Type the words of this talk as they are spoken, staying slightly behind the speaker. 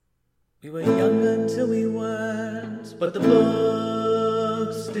We were young until we weren't, but the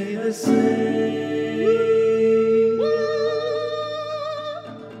books stay the same.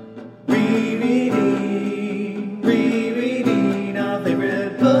 Rereading our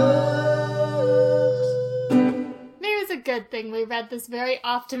favorite books. Maybe it's a good thing we read this very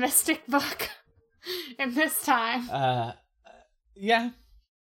optimistic book in this time. Yeah.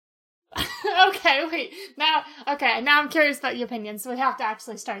 Okay, wait. Now I'm curious about your opinion, so we have to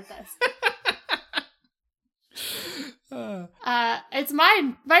actually start this. It's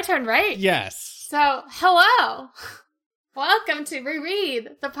my turn, right? Yes. So, hello! Welcome to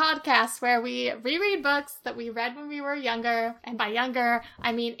Reread, the podcast where we reread books that we read when we were younger, and by younger,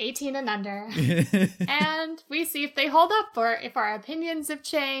 I mean 18 and under. And we see if they hold up, or if our opinions have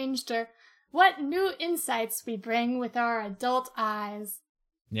changed, or what new insights we bring with our adult eyes.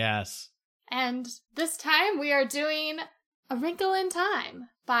 Yes. And this time we are doing A Wrinkle in Time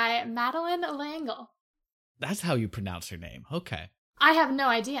by Madeleine L'Engle. That's how you pronounce her name. Okay. I have no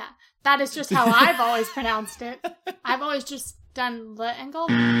idea. That is just how I've always pronounced it. I've always just done L'Engle,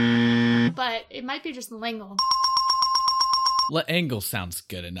 but it might be just L'Engle. L'Engle sounds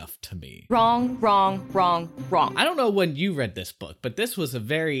good enough to me. Wrong. I don't know when you read this book, but this was a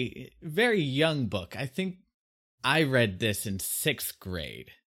very, very young book. I think I read this in 6th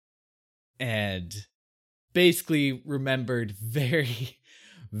grade and basically remembered very,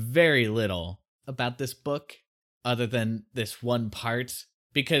 very little about this book other than this one part,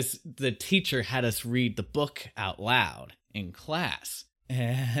 because the teacher had us read the book out loud in class.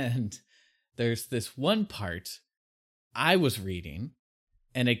 And there's this one part I was reading,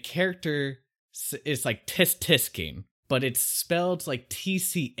 and a character is like tisk-tisking, but it's spelled like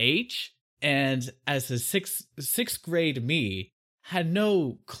TCH. And as a sixth grade me, had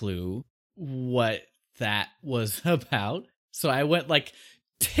no clue what that was about. So I went like,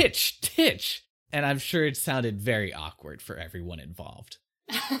 titch. And I'm sure it sounded very awkward for everyone involved.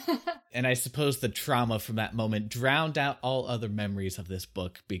 And I suppose the trauma from that moment drowned out all other memories of this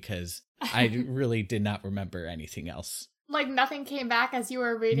book because I really did not remember anything else. Like nothing came back as you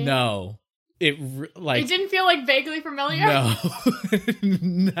were reading? No. It didn't feel like vaguely familiar? No.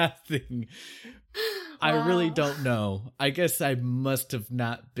 Nothing. Wow. I really don't know. I guess I must have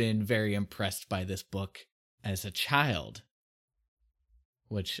not been very impressed by this book as a child.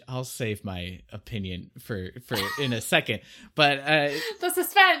 Which I'll save my opinion for in a second. But the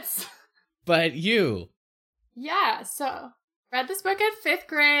suspense. But you. Yeah, so read this book in 5th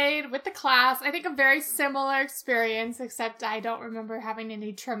grade with the class. I think a very similar experience, except I don't remember having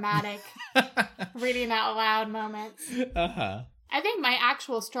any traumatic reading out loud moments. Uh-huh. I think my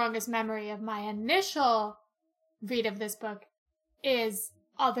actual strongest memory of my initial read of this book is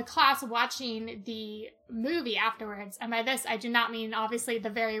the class watching the movie afterwards. And by this, I do not mean, obviously, the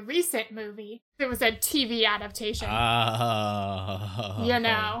very recent movie. It was a TV adaptation. You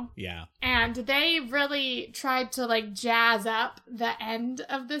know? Yeah. And they really tried to, like, jazz up the end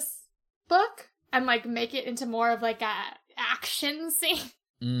of this book and, like, make it into more of, like, a action scene.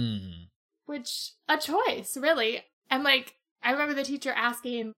 Which, a choice, really. And, like, I remember the teacher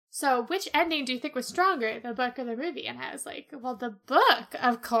asking, so which ending do you think was stronger, the book or the movie? And I was like, well, the book,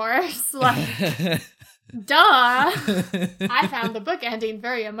 of course. Like, duh. I found the book ending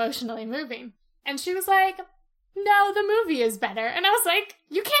very emotionally moving. And she was like, no, the movie is better. And I was like,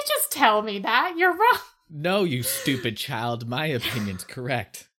 you can't just tell me that. You're wrong. No, you stupid child. My opinion's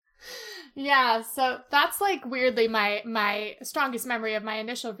correct. Yeah, so that's like weirdly my strongest memory of my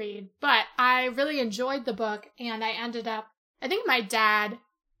initial read. But I really enjoyed the book, and I ended up, I think my dad,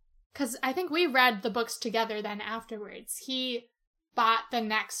 because I think we read the books together then afterwards. He bought the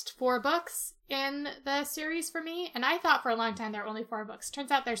next 4 books in the series for me, and I thought for a long time there were only 4 books.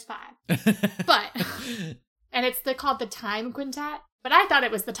 Turns out there's 5. But, and it's called the Time Quintet, but I thought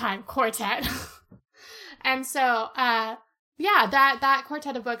it was the Time Quartet. And so, yeah, that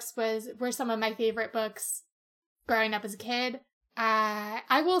quartet of books were some of my favorite books growing up as a kid.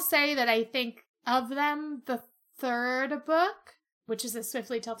 I will say that I think of them, the 3rd book, which is A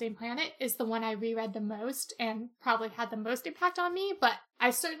Swiftly Tilting Planet, is the one I reread the most and probably had the most impact on me. But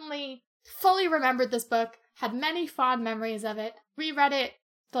I certainly fully remembered this book, had many fond memories of it, reread it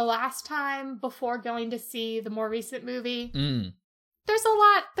the last time before going to see the more recent movie. There's a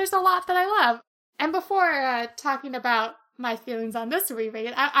lot that I love. And before talking about my feelings on this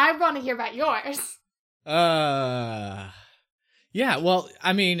reread, I want to hear about yours. Yeah, well,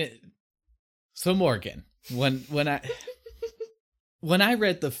 I mean, so Morgan, when I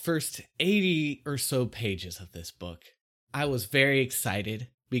read the first 80 or so pages of this book, I was very excited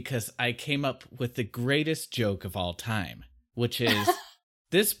because I came up with the greatest joke of all time, which is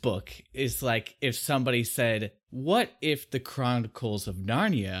This book is like if somebody said, what if the Chronicles of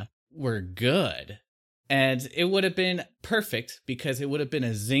Narnia were good? And it would have been perfect because it would have been a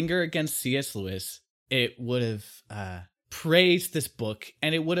zinger against C.S. Lewis. It would have praised this book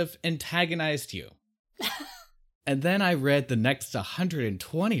and it would have antagonized you. And then I read the next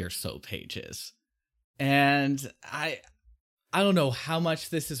 120 or so pages. And I don't know how much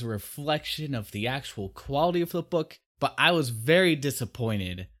this is a reflection of the actual quality of the book, but I was very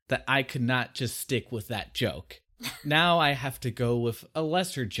disappointed that I could not just stick with that joke. Now I have to go with a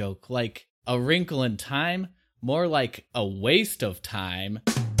lesser joke, like A Wrinkle in Time, more like a waste of time.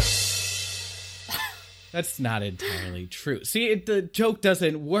 That's not entirely true. See, the joke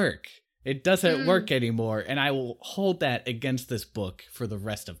doesn't work. It doesn't work anymore, and I will hold that against this book for the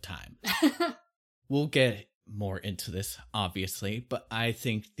rest of time. We'll get more into this, obviously, but I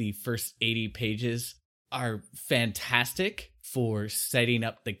think the first 80 pages are fantastic for setting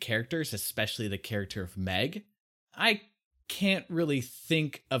up the characters, especially the character of Meg. I can't really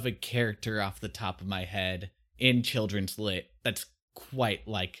think of a character off the top of my head in children's lit that's quite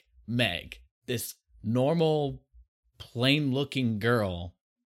like Meg. This normal, plain-looking girl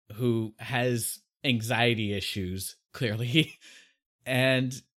who has anxiety issues, clearly,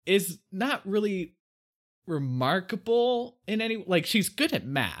 and is not really remarkable in any... Like, she's good at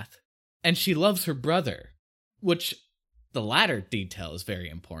math, and she loves her brother, which the latter detail is very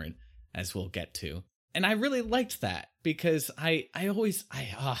important, as we'll get to. And I really liked that, because I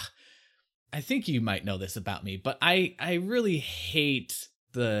think you might know this about me, but I really hate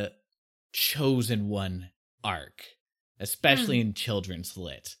the chosen one arc, especially in children's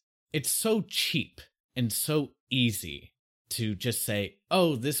lit. It's so cheap and so easy to just say,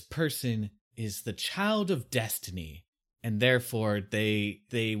 oh, this person is the child of destiny, and therefore they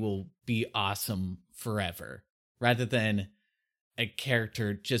will be awesome forever, rather than a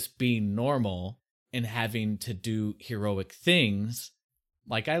character just being normal and having to do heroic things.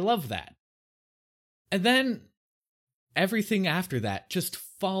 Like, I love that. And then everything after that just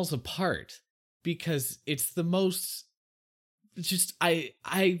falls apart because it's the most... Just,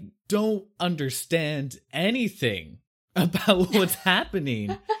 I don't understand anything about what's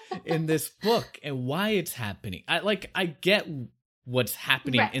happening in this book and why it's happening. I get what's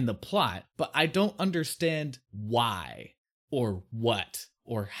happening in the plot, but I don't understand why or what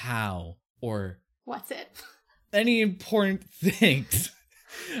or how or what's it? Any important things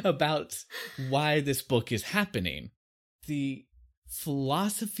about why this book is happening. The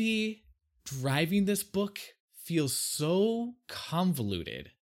philosophy driving this book feels so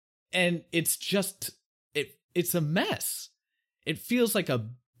convoluted, and it's just it's a mess. It feels like a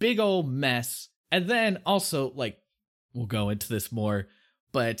big old mess. And then also, like, we'll go into this more,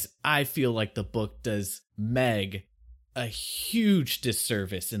 but I feel like the book does Meg a huge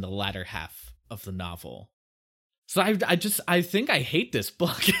disservice in the latter half of the novel. So I think I hate this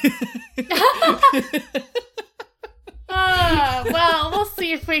book. Well, we'll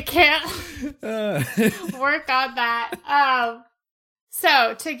see if we can't work on that.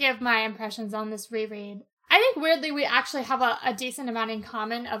 So, to give my impressions on this reread, I think weirdly we actually have a decent amount in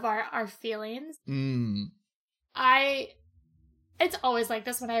common of our feelings. It's always like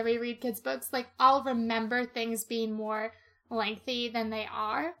this when I reread kids' books. Like, I'll remember things being more lengthy than they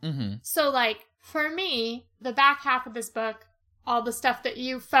are. Mm-hmm. So, like, for me, the back half of this book, all the stuff that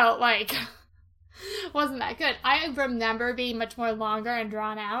you felt like wasn't that good, I remember being much more longer and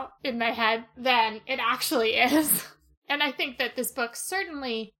drawn out in my head than it actually is. And I think that this book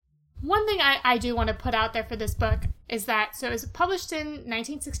certainly... One thing I do want to put out there for this book is that, so it was published in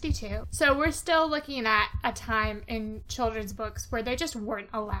 1962, so we're still looking at a time in children's books where they just weren't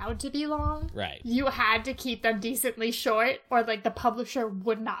allowed to be long. Right. You had to keep them decently short, or like the publisher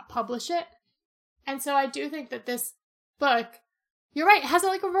would not publish it. And so I do think that this book, you're right, has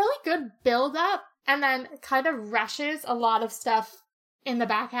like a really good build up, and then kind of rushes a lot of stuff in the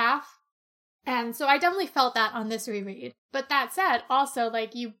back half. And so I definitely felt that on this reread. But that said, also,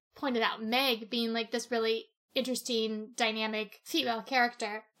 like you pointed out, Meg being like this really interesting, dynamic female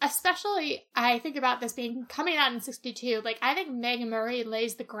character. Especially, I think about this being coming out in 62. Like, I think Meg Murray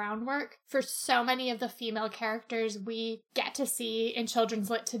lays the groundwork for so many of the female characters we get to see in children's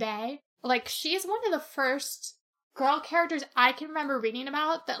lit today. Like, she's one of the first girl characters I can remember reading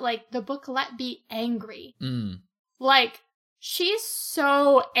about that, like, the book let be angry. Like, she's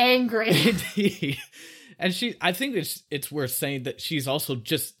so angry. Indeed. And I think it's worth saying that she's also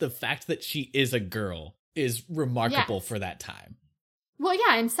just, the fact that she is a girl is remarkable for that time. Well,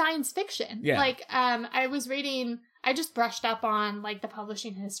 yeah, in science fiction. Yeah. Like, I just brushed up on, like, the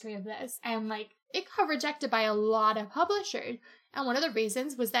publishing history of this, and, like, it got rejected by a lot of publishers. And one of the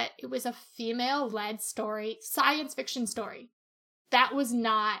reasons was that it was a female-led story, science fiction story. That was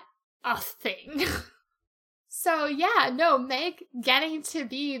not a thing. So yeah, no, Meg getting to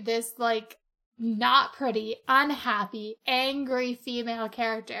be this, like, not pretty, unhappy, angry female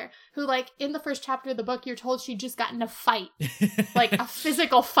character who, like, in the first chapter of the book, you're told she'd just gotten in a fight. Like, a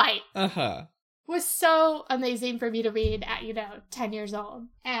physical fight. Uh-huh. Was so amazing for me to read at, 10 years old.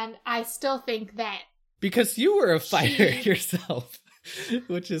 And I still think that... Because you were a fighter yourself,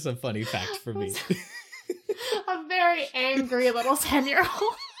 which is a funny fact for me. A very angry little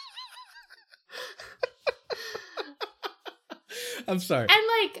 10-year-old. I'm sorry.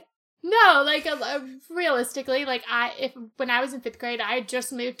 And, like... No, like, realistically, like, when I was in 5th grade, I had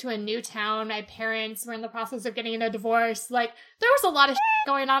just moved to a new town. My parents were in the process of getting a divorce. Like, there was a lot of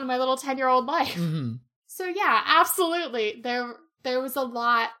going on in my little 10-year-old life. Mm-hmm. So, yeah, absolutely. There was a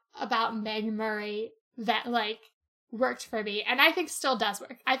lot about Meg Murray that, like, worked for me. And I think still does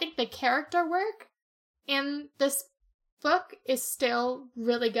work. I think the character work in this book is still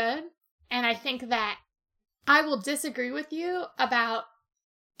really good. And I think that I will disagree with you about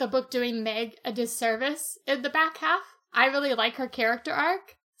the book doing Meg a disservice in the back half. I really like her character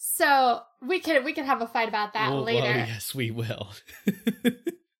arc. So we can have a fight about that later. Well, yes, we will.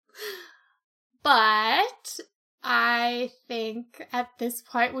 But I think at this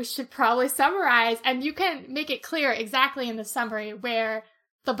point we should probably summarize, and you can make it clear exactly in the summary where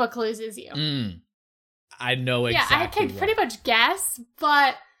the book loses you. I know exactly. Yeah, I can pretty much guess,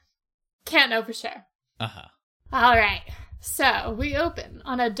 but can't know for sure. Uh-huh. All right. So, we open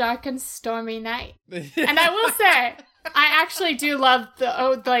on a dark and stormy night. And I will say, I actually do love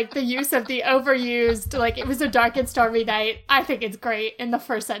the use of the overused, like, it was a dark and stormy night. I think it's great in the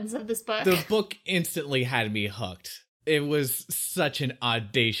first sentence of this book. The book instantly had me hooked. It was such an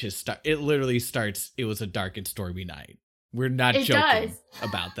audacious start. It literally starts, it was a dark and stormy night. We're not joking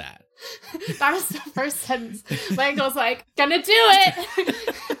about that. That was the first sentence. Michael's like, gonna do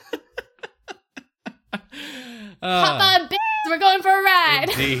it! Hop on, bitch! We're going for a ride!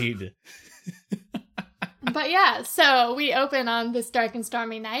 Indeed. But yeah, so we open on this dark and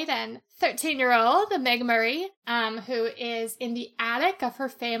stormy night, and 13-year-old Meg Murray, who is in the attic of her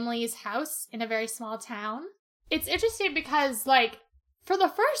family's house in a very small town. It's interesting because, like, for the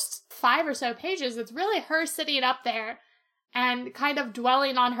first 5 or so pages, it's really her sitting up there and kind of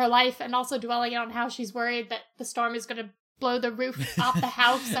dwelling on her life and also dwelling on how she's worried that the storm is going to blow the roof off the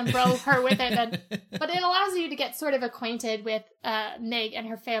house and blow her with it. But it allows you to get sort of acquainted with Meg and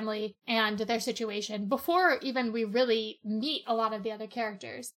her family and their situation before even we really meet a lot of the other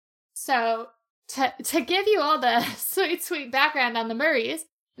characters. So to give you all the sweet background on the Murrays,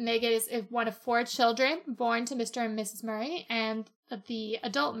 Meg is one of 4 children born to Mr. and Mrs. Murray, and the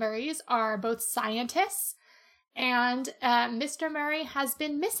adult Murrays are both scientists. And Mr. Murray has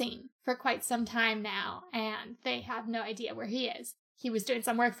been missing for quite some time now, and they have no idea where he is. He was doing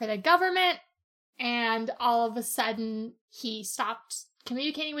some work for the government, and all of a sudden he stopped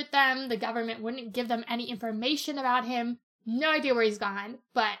communicating with them. The government wouldn't give them any information about him. No idea where he's gone,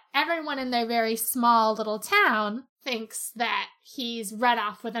 but everyone in their very small little town thinks that he's run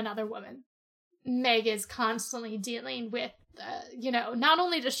off with another woman. Meg is constantly dealing with not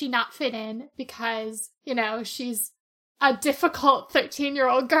only does she not fit in because, she's a difficult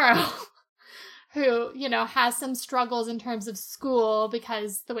 13-year-old girl who, has some struggles in terms of school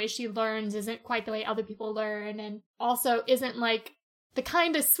because the way she learns isn't quite the way other people learn, and also isn't, like, the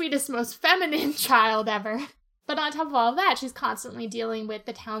kindest, sweetest, most feminine child ever. But on top of all of that, she's constantly dealing with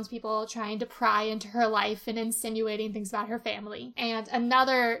the townspeople trying to pry into her life and insinuating things about her family. And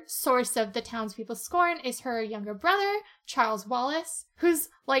another source of the townspeople's scorn is her younger brother, Charles Wallace, who's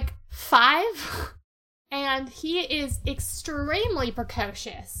like 5. And he is extremely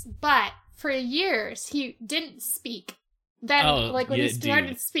precocious. But for years, he didn't speak. Then, when he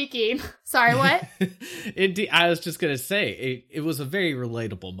started speaking... Sorry, what? I was just going to say, it was a very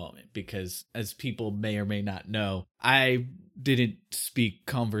relatable moment because, as people may or may not know, I didn't speak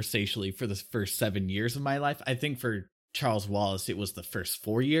conversationally for the first 7 years of my life. I think for Charles Wallace, it was the first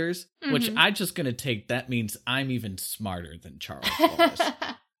 4 years, which I'm just going to take, that means I'm even smarter than Charles Wallace.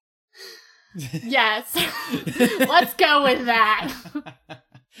 Yes. Let's go with that.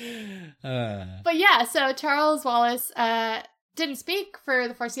 But yeah, so Charles Wallace didn't speak for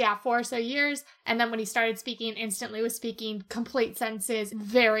the first 4 or so years, and then when he started speaking, instantly was speaking complete sentences,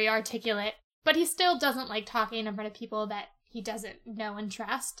 very articulate, but he still doesn't like talking in front of people that he doesn't know and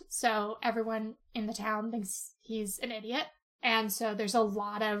trust, so everyone in the town thinks he's an idiot, and so there's a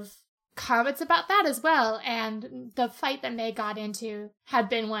lot of comments about that as well, and the fight that Meg got into had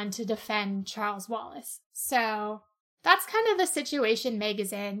been one to defend Charles Wallace. So that's kind of the situation Meg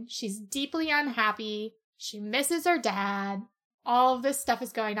is in. She's deeply unhappy. She misses her dad. All of this stuff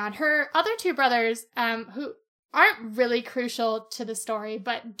is going on. Her other two brothers, who aren't really crucial to the story,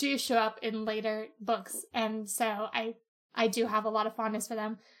 but do show up in later books. And so I do have a lot of fondness for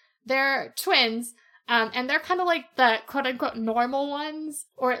them. They're twins, and they're kind of like the quote-unquote normal ones,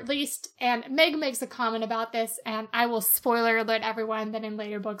 or at least, and Meg makes a comment about this, and I will spoiler alert everyone that in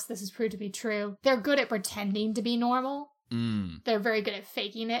later books this is proved to be true. They're good at pretending to be normal. They're very good at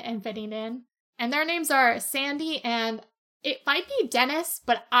faking it and fitting in. And their names are Sandy, and it might be Dennis,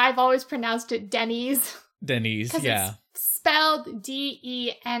 but I've always pronounced it Denny's. Denny's, yeah. It's spelled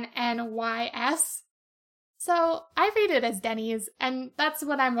Dennys. So I read it as Denny's, and that's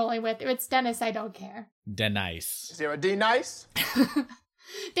what I'm rolling with. If it's Dennis, I don't care. Denny's. Is there a D-nice?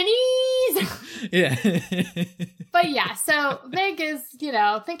 Denny's! Yeah. But yeah, so Meg is,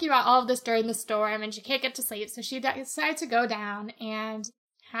 thinking about all of this during the storm, and she can't get to sleep, so she decides to go down and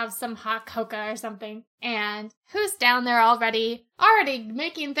have some hot cocoa or something. And who's down there already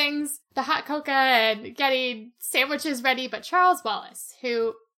making things, the hot cocoa, and getting sandwiches ready, but Charles Wallace,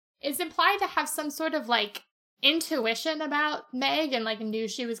 who is implied to have some sort of, intuition about Meg and, knew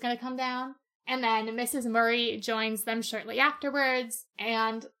she was going to come down. And then Mrs. Murray joins them shortly afterwards,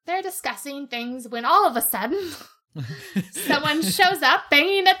 and they're discussing things when all of a sudden, someone shows up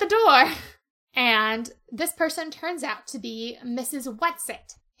banging at the door. And this person turns out to be Mrs.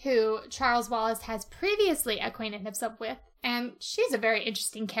 Whatsit, who Charles Wallace has previously acquainted himself with. And she's a very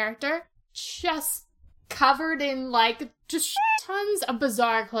interesting character, just covered in, just tons of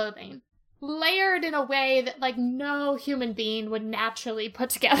bizarre clothing, layered in a way that, no human being would naturally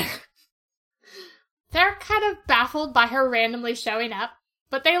put together. They're kind of baffled by her randomly showing up,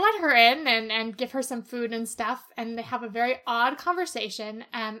 but they let her in and give her some food and stuff, and they have a very odd conversation,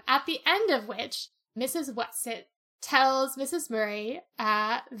 at the end of which Mrs. Whatsit tells Mrs. Murray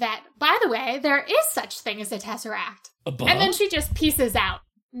that, by the way, there is such thing as a Tesseract. And then she just pieces out.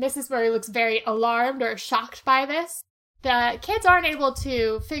 Mrs. Murray looks very alarmed or shocked by this. The kids aren't able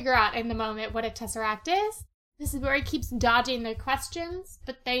to figure out in the moment what a Tesseract is. Mrs. Murray keeps dodging their questions,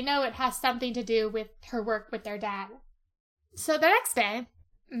 but they know it has something to do with her work with their dad. So the next day,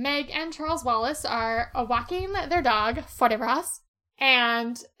 Meg and Charles Wallace are walking their dog, Fortibras,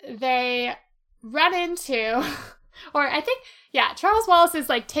 and they run into, Charles Wallace is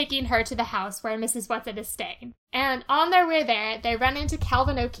taking her to the house where Mrs. Whatsit is staying. And on their way there, they run into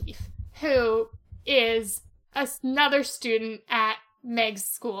Calvin O'Keefe, who is another student at Meg's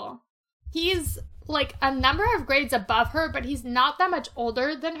school. He's a number of grades above her, but he's not that much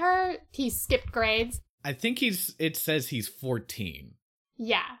older than her. He skipped grades. I think it says he's 14.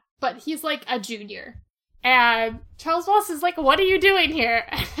 Yeah, but he's a junior. And Charles Wallace is what are you doing here?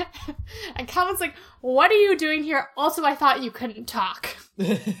 And Calvin's what are you doing here? Also, I thought you couldn't talk.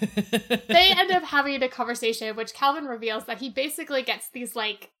 They end up having a conversation, which Calvin reveals that he basically gets these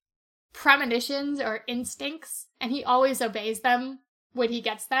premonitions or instincts, and he always obeys them when he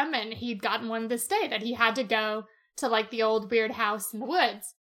gets them, and he'd gotten one this day that he had to go to the old weird house in the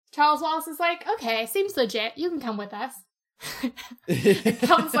woods. Charles Wallace is okay, seems legit, you can come with us. And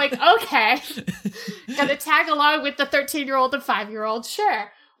Calvin's okay, gonna tag along with the 13-year-old and 5-year-old,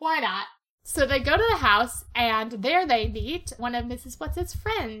 sure, why not? So they go to the house, and there they meet one of Mrs. Whatsit's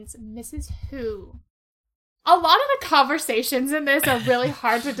friends, Mrs. Who. A lot of the conversations in this are really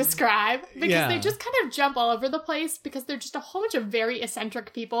hard to describe because they just kind of jump all over the place because they're just a whole bunch of very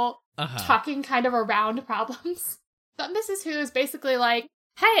eccentric people talking kind of around problems. But Mrs. Who is basically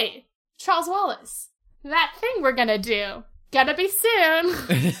hey, Charles Wallace, that thing we're gonna do, gonna be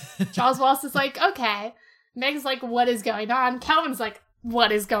soon. Charles Wallace is okay. Meg's what is going on? Calvin's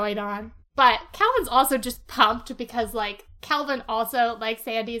what is going on? But Calvin's also just pumped because Calvin also, like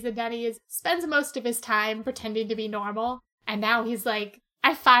Sandy's and Denny's, spends most of his time pretending to be normal. And now he's I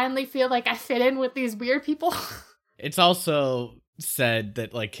finally feel like I fit in with these weird people. It's also said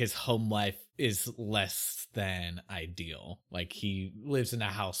that his home life is less than ideal. He lives in a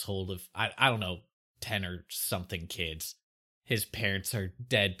household of, I don't know, 10 or something kids. His parents are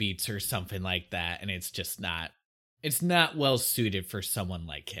deadbeats or something like that. And it's not well suited for someone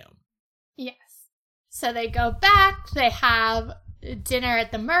like him. Yes. So they go back, they have dinner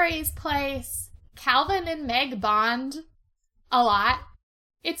at the Murray's place. Calvin and Meg bond a lot.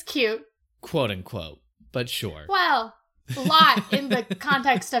 It's cute. Quote unquote, but sure. Well, a lot in the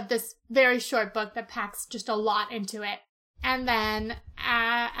context of this very short book that packs just a lot into it. And then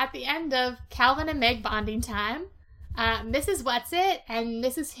at the end of Calvin and Meg bonding time, Mrs. Whatsit and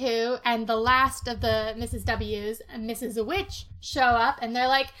Mrs. Who and the last of the Mrs. W's and Mrs. Witch show up, and they're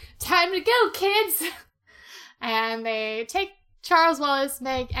time to go, kids! And they take Charles Wallace,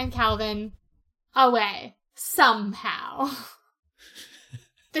 Meg, and Calvin away. Somehow.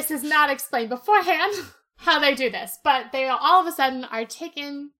 This is not explained beforehand how they do this, but they all of a sudden are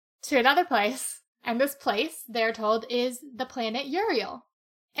taken to another place, and this place, they're told, is the planet Uriel.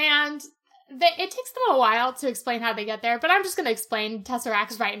 And it takes them a while to explain how they get there, but I'm just going to explain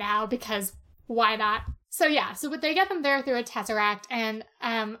Tesseracts right now, because why not? So they get them there through a Tesseract, and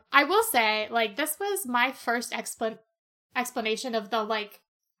I will say, like, this was my first explanation of the, like,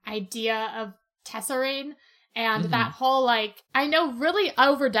 idea of Tesserain, and that whole, like, I know really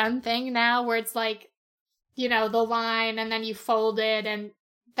overdone thing now where it's like, you know, the line and then you fold it and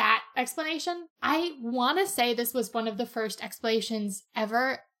that explanation. I want to say this was one of the first explanations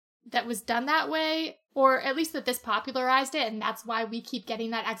ever that was done that way, or at least that this popularized it, and that's why we keep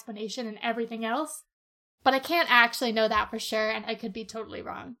getting that explanation and everything else. But I can't actually know that for sure, and I could be totally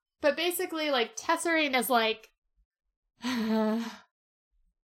wrong. But basically, like, Tesserain is like... Do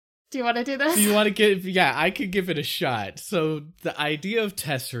you want to do this? Do you want to give... Yeah, I could give it a shot. So the idea of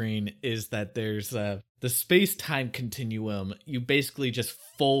Tesserain is that there's the space-time continuum. You basically just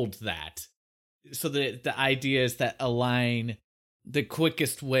fold that. So the idea is that a line, the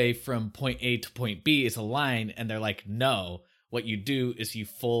quickest way from point A to point B is a line, and they're like, no. What you do is you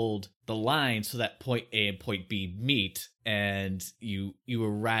fold the line so that point A and point B meet, and you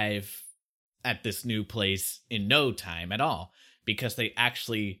arrive at this new place in no time at all. Because they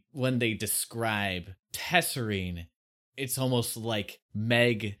actually, when they describe Tesserain, it's almost like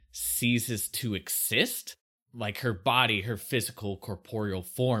Meg ceases to exist. Like her body, her physical corporeal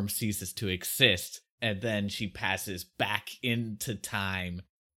form ceases to exist. And then she passes back into time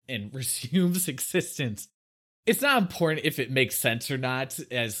and resumes existence. It's not important if it makes sense or not,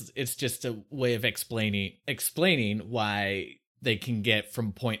 as it's just a way of explaining why they can get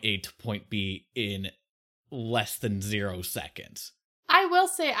from point A to point B in less than 0 seconds. I will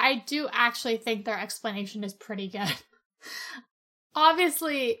say I do actually think their explanation is pretty good.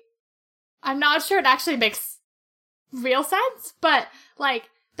 Obviously, I'm not sure it actually makes real sense, but, like,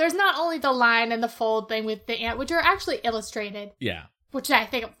 there's not only the line and the fold thing with the ant, which are actually illustrated. Yeah. Which I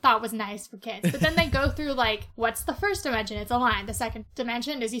thought was nice for kids. But then they go through, like, what's the first dimension? It's a line. The second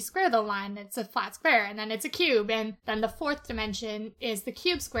dimension is you square the line. It's a flat square. And then it's a cube. And then the fourth dimension is the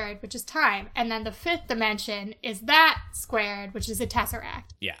cube squared, which is time. And then the fifth dimension is that squared, which is a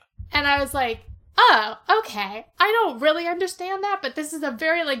tesseract. Yeah. And I was like, oh, okay. I don't really understand that, but this is a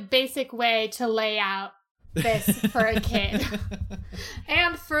very, like, basic way to lay out this for a kid.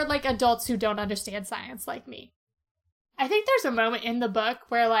 And for, like, adults who don't understand science like me. I think there's a moment in the book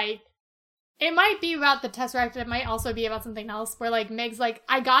where, like, it might be about the Tesseract, it might also be about something else, where, like, Meg's like,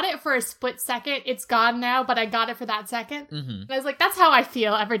 I got it for a split second, it's gone now, but I got it for that second. Mm-hmm. And I was like, that's how I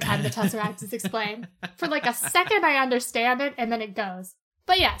feel every time the Tesseract is explained. For, like, a second I understand it, and then it goes.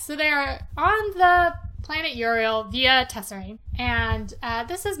 But yeah, so they are on the planet Uriel via Tesserain, and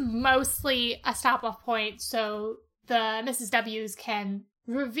this is mostly a stop-off point, so the Mrs. W's can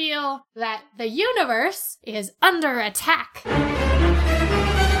reveal that the universe is under attack.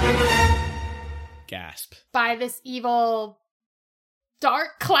 Gasp. By this evil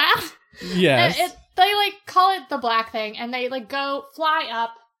dark cloud. Yes. They, like, call it the black thing, and they, like, go fly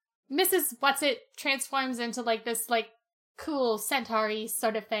up. Mrs. What's-It transforms into, like, this, like, cool centaur-y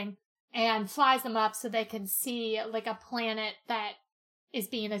sort of thing, and flies them up so they can see, like, a planet that is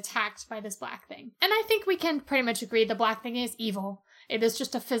being attacked by this black thing. And I think we can pretty much agree the black thing is evil. It is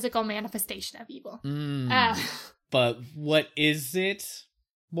just a physical manifestation of evil. But what is it,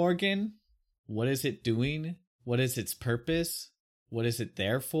 Morgan? What is it doing? What is its purpose? What is it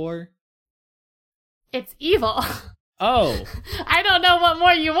there for? It's evil. Oh. I don't know what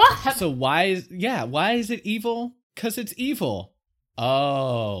more you want. So why is it evil? 'Cause it's evil.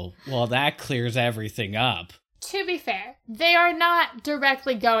 Oh, well, that clears everything up. To be fair, they are not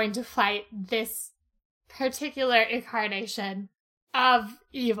directly going to fight this particular incarnation of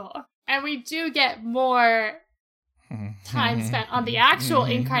evil. And we do get more time spent on the actual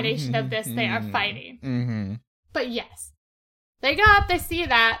incarnation of this they are fighting. Mm-hmm. But yes, they go up, they see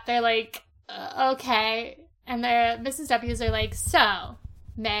that, they're like, okay. And their Mrs. W's are like, so,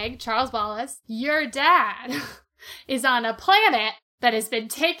 Meg, Charles Wallace, your dad is on a planet that has been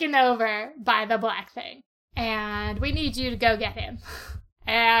taken over by the black thing. And we need you to go get him.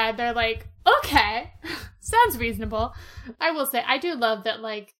 And they're like, okay, sounds reasonable. I will say, I do love that,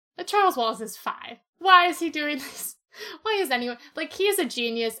 like, Charles Wallace is 5. Why is he doing this? Why is anyone... Like, he is a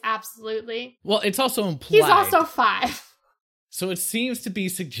genius, absolutely. Well, it's also implied. He's also 5. So it seems to be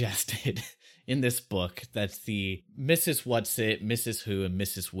suggested in this book that the Mrs. Whatsit, Mrs. Who, and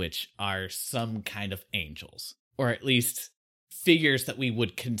Mrs. Which are some kind of angels, or at least figures that we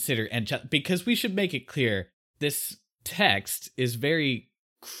would consider angelic, because we should make it clear this text is very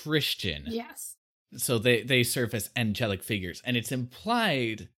Christian. Yes. So they serve as angelic figures, and it's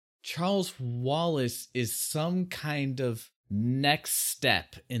implied Charles Wallace is some kind of next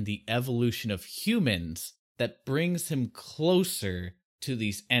step in the evolution of humans that brings him closer to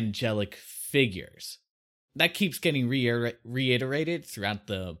these angelic figures. That keeps getting reiterated throughout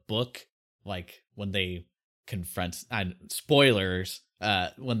the book, like when they confront, spoilers,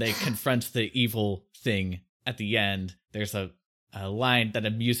 when they confront the evil thing at the end, there's a line that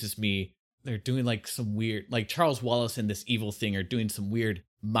amuses me. They're doing like some weird, like Charles Wallace and this evil thing are doing some weird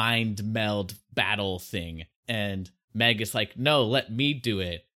mind meld battle thing. And Meg is like, no, let me do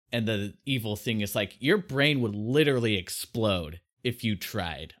it. And the evil thing is like, your brain would literally explode if you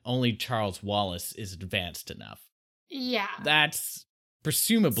tried. Only Charles Wallace is advanced enough. Yeah. That's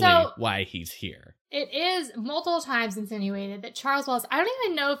presumably why he's here. It is multiple times insinuated that Charles Wallace, I don't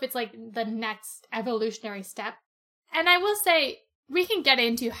even know if it's like the next evolutionary step. And I will say, we can get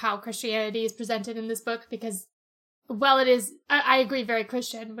into how Christianity is presented in this book because, well, it is, I agree, very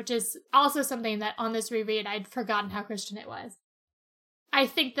Christian, which is also something that on this reread, I'd forgotten how Christian it was. I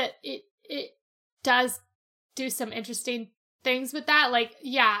think that it does do some interesting things with that. Like,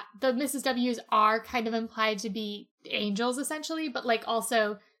 yeah, the Mrs. W's are kind of implied to be angels, essentially, but, like,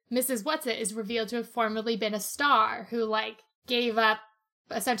 also Mrs. Whatsit is revealed to have formerly been a star who, like, gave up,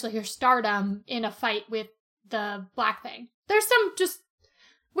 essentially, her stardom in a fight with the Black Thing. There's some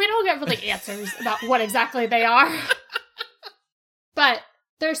we don't get really answers about what exactly they are. But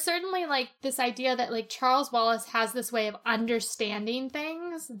there's certainly, like, this idea that, like, Charles Wallace has this way of understanding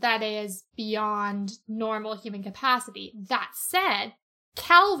things that is beyond normal human capacity. That said,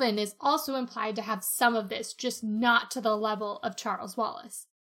 Calvin is also implied to have some of this, just not to the level of Charles Wallace.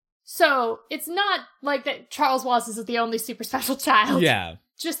 So it's not like that Charles Wallace is the only super special child. Yeah.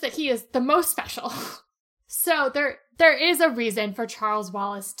 Just that he is the most special. So there is a reason for Charles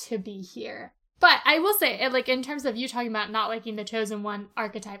Wallace to be here. But I will say, like, in terms of you talking about not liking the Chosen One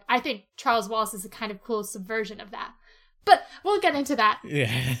archetype, I think Charles Wallace is a kind of cool subversion of that. But we'll get into that.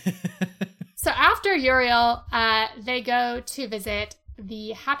 Yeah. So after Uriel, they go to visit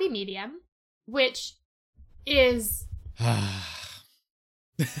the Happy Medium, which is...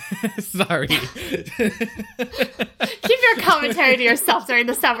 Sorry. Keep your commentary to yourself during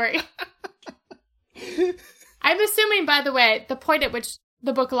the summary. I'm assuming, by the way, the point at which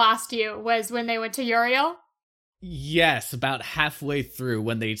the book lost you was when they went to Uriel? Yes, about halfway through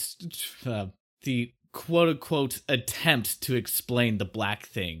when they, the quote-unquote attempt to explain the Black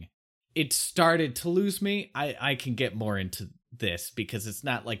Thing. It started to lose me. I can get more into this because it's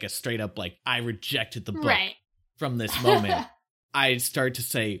not like a straight up, like, I rejected the book from this moment. I started to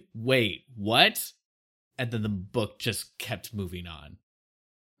say, wait, what? And then the book just kept moving on.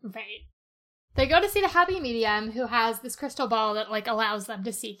 Right. They go to see the Happy Medium, who has this crystal ball that, like, allows them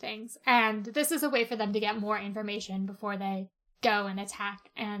to see things. And this is a way for them to get more information before they go and attack.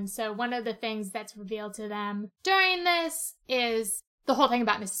 And so one of the things that's revealed to them during this is the whole thing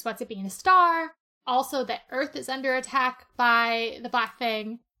about Mrs. Whatsit being a star. Also that Earth is under attack by the Black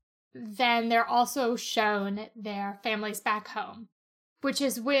Thing. Then they're also shown their families back home, which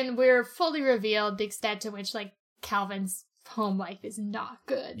is when we're fully revealed the extent to which, like, Calvin's home life is not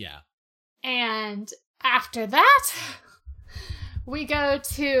good. Yeah. And after that, we go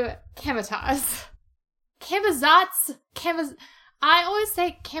to Camazotz. I always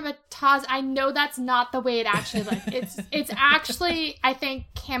say Camazotz. I know that's not the way it actually looks. It's actually, I think,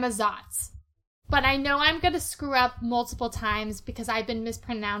 Camazotz. But I know I'm going to screw up multiple times because I've been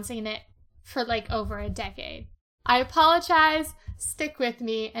mispronouncing it for, like, over a decade. I apologize. Stick with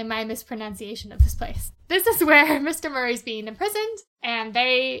me and my mispronunciation of this place. This is where Mr. Murray's being imprisoned, and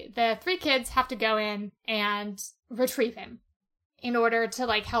the three kids have to go in and retrieve him. In order to,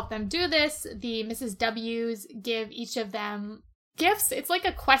 like, help them do this, the Mrs. W's give each of them gifts. It's like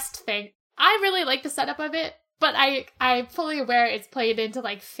a quest thing. I really like the setup of it, but I'm fully aware it's played into,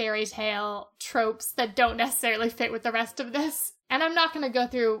 like, fairy tale tropes that don't necessarily fit with the rest of this. And I'm not going to go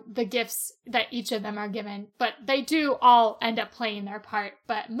through the gifts that each of them are given, but they do all end up playing their part.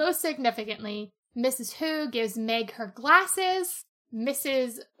 But most significantly, Mrs. Who gives Meg her glasses.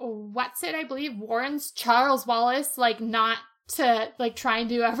 Mrs. Whatsit, I believe, warns Charles Wallace, like, not to, like, try and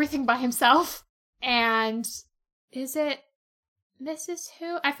do everything by himself. And is it Mrs.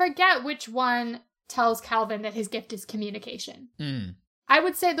 Who? I forget which one tells Calvin that his gift is communication. I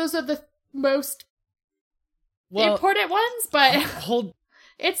would say those are the most important ones, but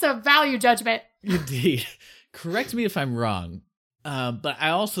It's a value judgment. Indeed. Correct me if I'm wrong. But I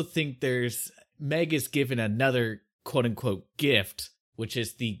also think Meg is given another quote unquote gift, which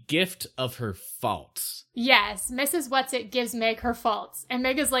is the gift of her faults. Yes, Mrs. Whatsit gives Meg her faults. And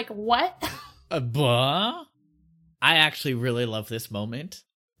Meg is like, what? I actually really love this moment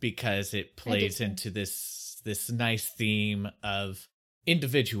because it plays into this nice theme of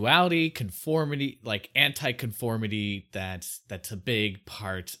individuality, conformity, like anti-conformity. That's a big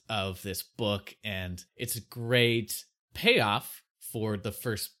part of this book, and it's a great payoff for the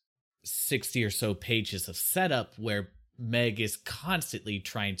first 60 or so pages of setup where Meg is constantly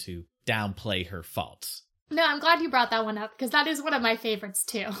trying to downplay her faults. No, I'm glad you brought that one up because that is one of my favorites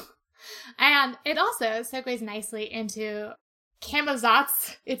too. And it also segues nicely into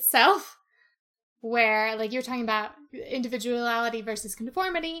Camazotz itself, where, like, you're talking about individuality versus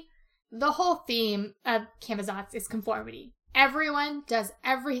conformity. The whole theme of Camazotz is conformity. Everyone does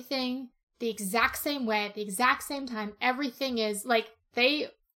everything the exact same way at the exact same time. Everything is, like, they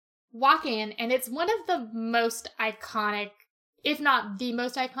walk in, and it's one of the most iconic, if not the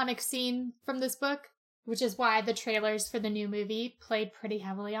most iconic scene from this book, which is why the trailers for the new movie played pretty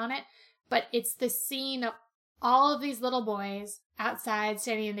heavily on it. But it's the scene of all of these little boys outside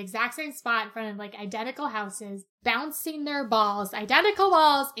standing in the exact same spot in front of, like, identical houses, bouncing their balls, identical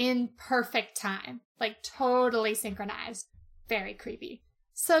balls in perfect time. Like, totally synchronized. Very creepy.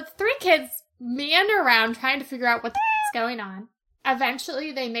 So the three kids meander around trying to figure out what the f*** is going on.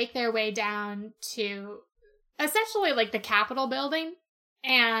 Eventually, they make their way down to essentially, like, the Capitol building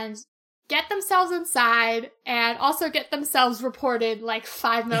and get themselves inside and also get themselves reported like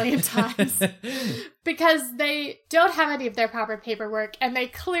 5 million times because they don't have any of their proper paperwork and they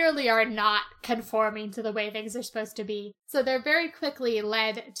clearly are not conforming to the way things are supposed to be. So they're very quickly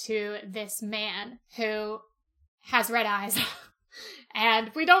led to this man who has red eyes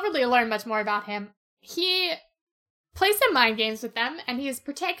and we don't really learn much more about him. He plays some mind games with them, and he is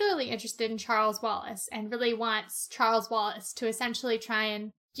particularly interested in Charles Wallace and really wants Charles Wallace to essentially try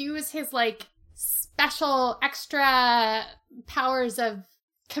and use his, like, special extra powers of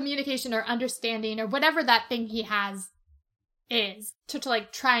communication or understanding or whatever that thing he has is to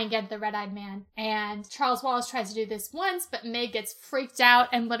like, try and get the red-eyed man. And Charles Wallace tries to do this once, but Meg gets freaked out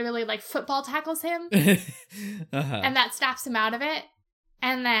and literally, like, football tackles him. And that snaps him out of it.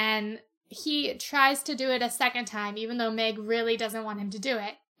 And then he tries to do it a second time, even though Meg really doesn't want him to do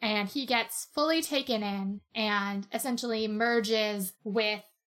it. And he gets fully taken in and essentially merges with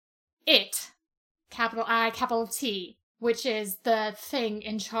it, capital I, capital T, which is the thing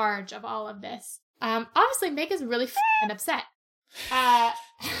in charge of all of this. Obviously, Meg is really f***ing upset.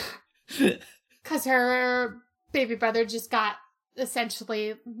 Because her baby brother just got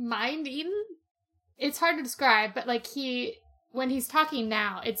essentially mind-eaten. It's hard to describe, but, like, when he's talking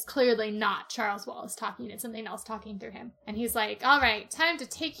now, it's clearly not Charles Wallace talking, it's something else talking through him. And he's like, all right, time to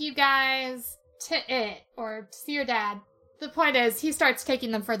take you guys to it, or to see your dad. The point is, he starts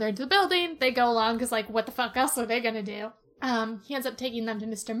taking them further into the building. They go along, because, like, what the fuck else are they gonna do? He ends up taking them to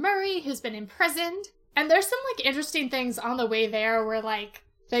Mr. Murray, who's been imprisoned. And there's some, like, interesting things on the way there where, like,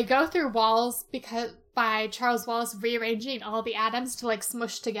 they go through walls by Charles Wallace rearranging all the atoms to, like,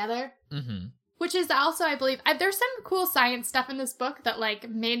 smush together. Mm-hmm. Which is also, I believe, there's some cool science stuff in this book that, like,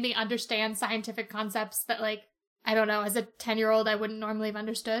 made me understand scientific concepts that, like, I don't know, as a 10-year-old I wouldn't normally have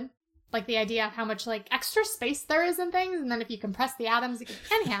understood. Like, the idea of how much, like, extra space there is in things, and then if you compress the atoms, you can...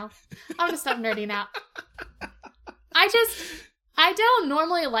 Anyhow, I'm gonna stop nerding out. I don't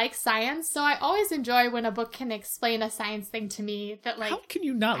normally like science, so I always enjoy when a book can explain a science thing to me that, like... How can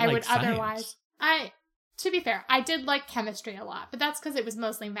you not like science? To be fair, I did like chemistry a lot, but that's because it was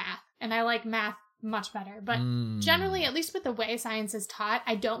mostly math, and I like math much better. But generally, at least with the way science is taught,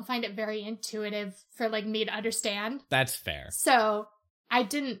 I don't find it very intuitive for, like, me to understand. That's fair. So I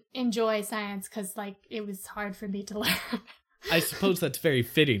didn't enjoy science because, like, it was hard for me to learn. I suppose that's very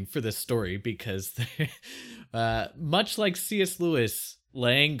fitting for this story because much like C.S. Lewis,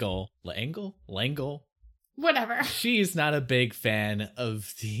 L'Engle, whatever. She's not a big fan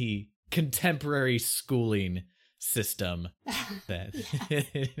of the contemporary schooling system that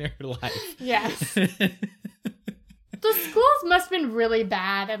in her life. Yes. The schools must have been really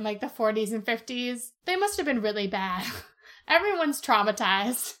bad in, like, the 40s and 50s. They must have been really bad. Everyone's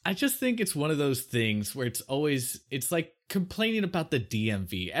traumatized. I just think it's one of those things where it's like complaining about the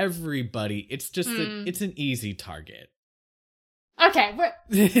DMV. Everybody, it's just it's an easy target. Okay,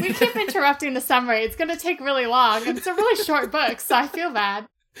 we keep interrupting the summary. It's going to take really long, and it's a really short book, so I feel bad.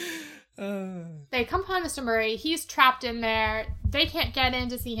 They come upon Mr. Murray. He's trapped in there. They can't get in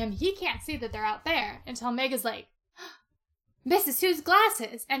to see him. He can't see that they're out there until Meg is like, Mrs. Sue's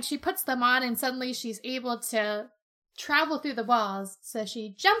glasses! And she puts them on and suddenly she's able to travel through the walls. So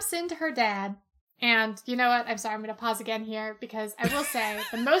she jumps into her dad. And you know what? I'm sorry, I'm going to pause again here because I will say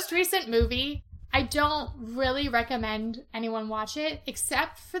the most recent movie, I don't really recommend anyone watch it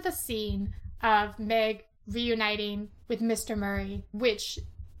except for the scene of Meg reuniting with Mr. Murray, which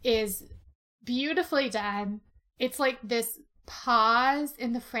is beautifully done. It's like this pause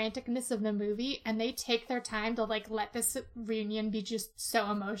in the franticness of the movie, and they take their time to like let this reunion be just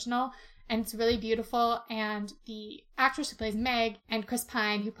so emotional, and it's really beautiful. And the actress who plays Meg and Chris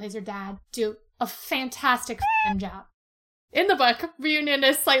Pine, who plays her dad, do a fantastic job. In the book, reunion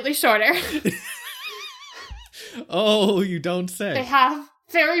is slightly shorter. Oh, you don't say. They have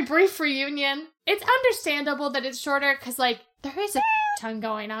very brief reunion. It's understandable that it's shorter because, like, there is a ton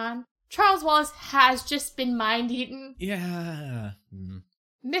going on. Charles Wallace has just been mind-eaten. Yeah.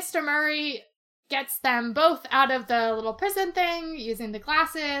 Mr. Murray gets them both out of the little prison thing using the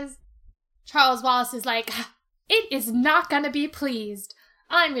glasses. Charles Wallace is like, it is not gonna be pleased.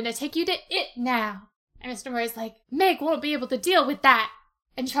 I'm gonna take you to it now. And Mr. Murray's like, Meg won't be able to deal with that.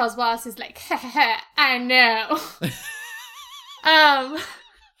 And Charles Wallace is like, I know.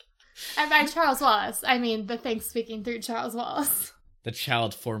 And by Charles Wallace, I mean the thing speaking through Charles Wallace. The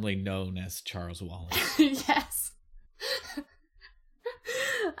child formerly known as Charles Wallace. Yes.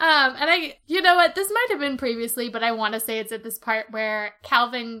 And you know what? This might have been previously, but I want to say it's at this part where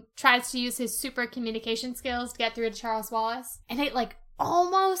Calvin tries to use his super communication skills to get through to Charles Wallace. And it, like,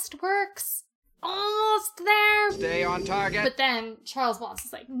 almost works. Almost there. Stay on target. But then Charles Wallace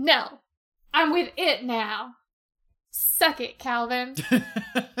is like, no, I'm with it now. Suck it, Calvin.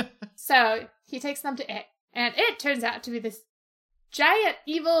 So he takes them to it. And it turns out to be this giant,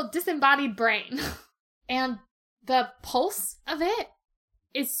 evil, disembodied brain. And the pulse of it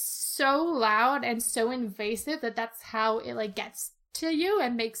is so loud and so invasive that that's how it, like, gets to you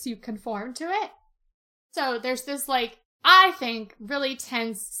and makes you conform to it. So there's this, like, I think, really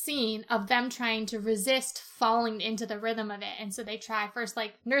tense scene of them trying to resist falling into the rhythm of it. And so they try first,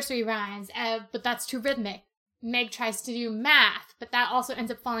 like, nursery rhymes, but that's too rhythmic. Meg tries to do math, but that also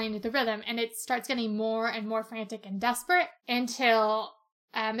ends up falling into the rhythm. And it starts getting more and more frantic and desperate until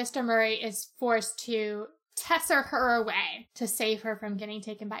Mr. Murray is forced to tesser her away to save her from getting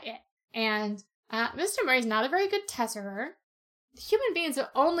taken by it. And Mr. Murray's not a very good tesserer. Human beings have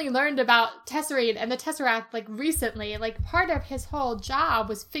only learned about Tesseract and the Tesseract, like, recently. Like, part of his whole job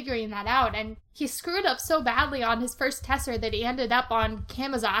was figuring that out, and he screwed up so badly on his first Tesser that he ended up on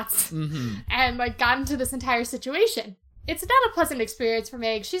Camazotz and, like, got into this entire situation. It's not a pleasant experience for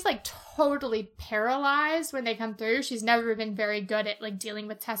Meg. She's, like, totally paralyzed when they come through. She's never been very good at, like, dealing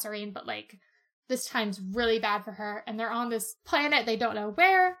with Tesserine, but, like, this time's really bad for her, and they're on this planet they don't know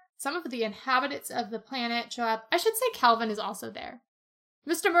where. Some of the inhabitants of the planet show up. I should say Calvin is also there.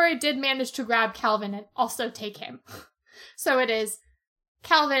 Mr. Murray did manage to grab Calvin and also take him. So it is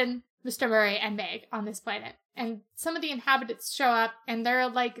Calvin, Mr. Murray, and Meg on this planet. And some of the inhabitants show up, and they're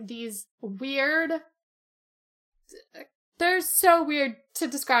like these weird... They're so weird to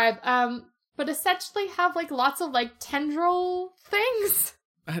describe, but essentially have, like, lots of, like, tendril things.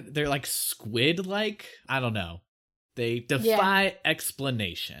 They're like squid-like? I don't know. They defy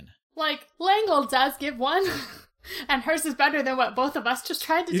explanation. Like, Langle does give one, and hers is better than what both of us just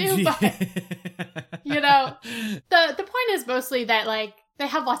tried to do, but, you know, the point is mostly that, like, they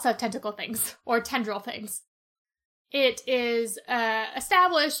have lots of tentacle things, or tendril things. It is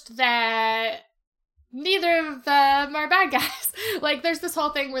established that neither of them are bad guys. Like, there's this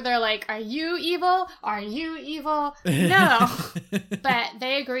whole thing where they're like, are you evil? Are you evil? No. But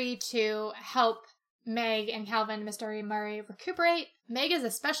they agree to help Meg and Calvin, Mr. Murray, recuperate. Meg is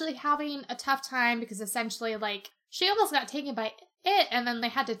especially having a tough time because essentially, like, she almost got taken by it, and then they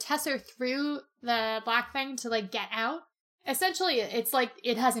had to tesser through the black thing to, like, get out. Essentially, it's like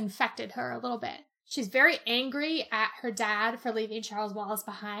it has infected her a little bit. She's very angry at her dad for leaving Charles Wallace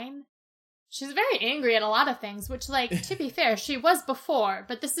behind. She's very angry at a lot of things, which, like, to be fair, she was before,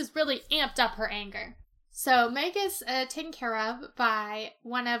 but this has really amped up her anger. So Meg is taken care of by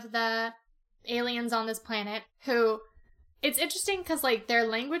one of the aliens on this planet who, it's interesting because, like, their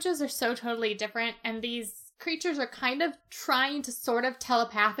languages are so totally different, and these creatures are kind of trying to sort of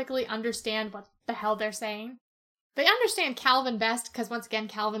telepathically understand what the hell they're saying. They understand Calvin best because, once again,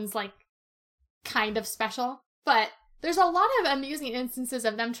 Calvin's, like, kind of special, but there's a lot of amusing instances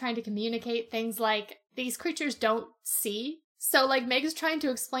of them trying to communicate things like these creatures don't see. So, like, Meg's trying to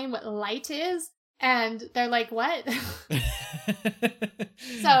explain what light is, And they're like, what?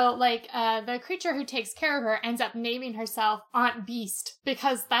 So, like, the creature who takes care of her ends up naming herself Aunt Beast,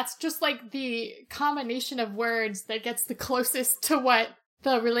 because that's just, like, the combination of words that gets the closest to what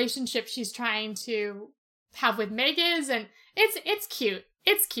the relationship she's trying to have with Meg is, and it's cute.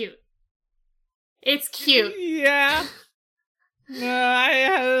 It's cute. It's cute. Yeah. I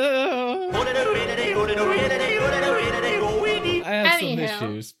have some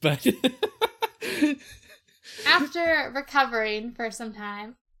issues, but... After recovering for some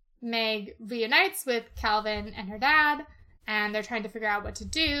time, Meg reunites with Calvin and her dad, and they're trying to figure out what to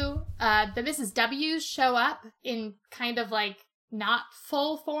do. The Mrs. W's show up in kind of like not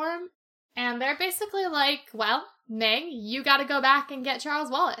full form, and they're basically like, well, Meg, you gotta go back and get Charles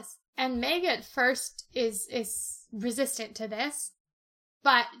Wallace. And Meg at first is resistant to this,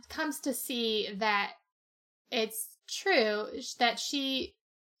 but comes to see that it's true, that she's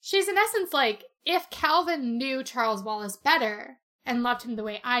in essence like, if Calvin knew Charles Wallace better and loved him the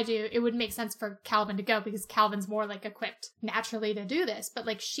way I do, it would make sense for Calvin to go, because Calvin's more like equipped naturally to do this. But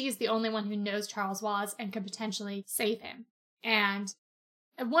like, she's the only one who knows Charles Wallace and could potentially save him. And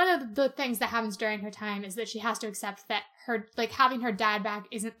one of the things that happens during her time is that she has to accept that her, like, having her dad back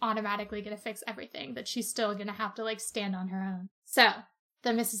isn't automatically going to fix everything, that she's still going to have to, like, stand on her own. So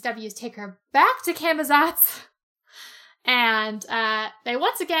the Mrs. W's take her back to Camazotz, and they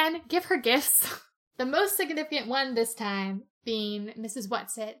once again give her gifts. The most significant one this time being Mrs.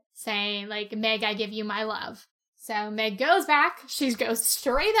 Whatsit saying, like, Meg, I give you my love. So Meg goes back. She goes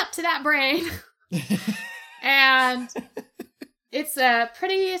straight up to that brain. And it's a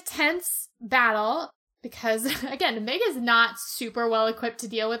pretty tense battle because, again, Meg is not super well equipped to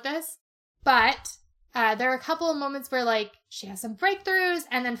deal with this. But there are a couple of moments where, like, she has some breakthroughs,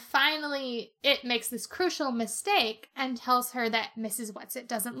 and then finally it makes this crucial mistake and tells her that Mrs. Whatsit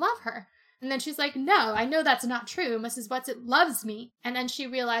doesn't love her. And then she's like, no, I know that's not true. Mrs. Whatsit loves me. And then she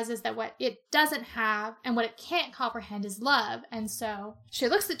realizes that what it doesn't have and what it can't comprehend is love. And so she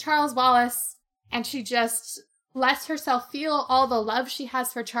looks at Charles Wallace and she just lets herself feel all the love she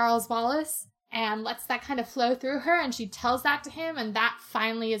has for Charles Wallace and lets that kind of flow through her. And she tells that to him, and that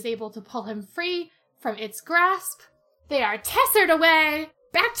finally is able to pull him free from its grasp. They are tessered away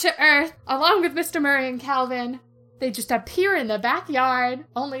back to Earth along with Mr. Murray and Calvin. They just appear in the backyard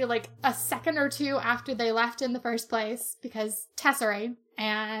only like a second or two after they left in the first place because tesserae,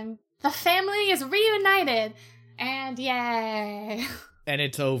 and the family is reunited, and yay. And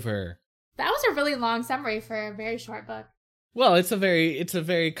it's over. That was a really long summary for a very short book. Well, it's a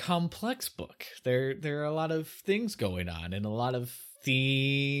very complex book. There are a lot of things going on and a lot of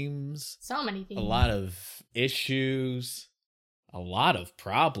themes. So many themes. A lot of issues. A lot of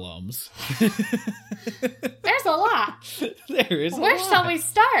problems. There's a lot. There is a lot. Where shall we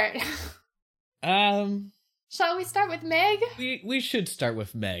start? Shall we start with Meg? We should start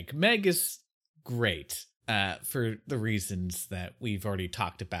with Meg. Meg is great for the reasons that we've already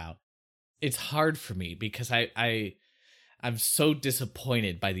talked about. It's hard for me because I'm so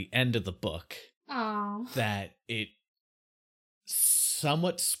disappointed by the end of the book. Oh. That it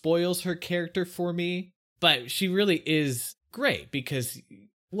somewhat spoils her character for me, but she really is great because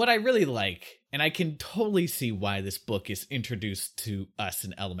what I really like, and I can totally see why this book is introduced to us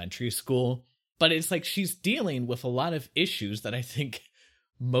in elementary school, but it's like she's dealing with a lot of issues that I think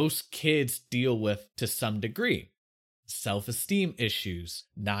most kids deal with to some degree. Self-esteem issues,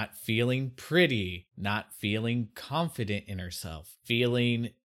 not feeling pretty, not feeling confident in herself, feeling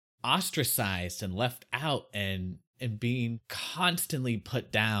ostracized and left out and being constantly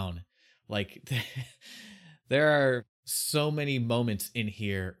put down. Like, there are so many moments in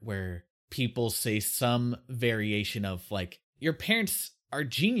here where people say some variation of like, your parents are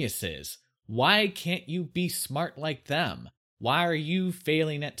geniuses. Why can't you be smart like them? Why are you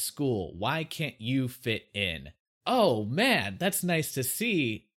failing at school? Why can't you fit in? Oh man, that's nice to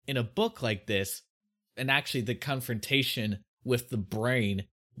see in a book like this. And actually the confrontation with the brain,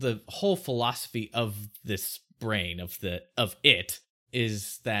 the whole philosophy of this brain, of it,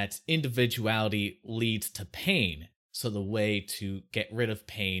 is that individuality leads to pain. So the way to get rid of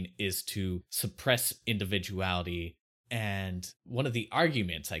pain is to suppress individuality. And one of the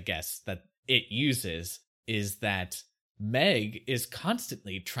arguments, I guess, that it uses is that Meg is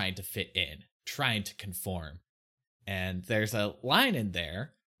constantly trying to fit in, trying to conform. And there's a line in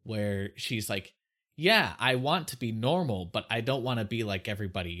there where she's like, yeah, I want to be normal, but I don't want to be like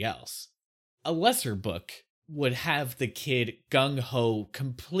everybody else. A lesser book would have the kid gung-ho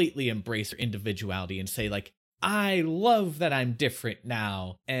completely embrace her individuality and say like, I love that I'm different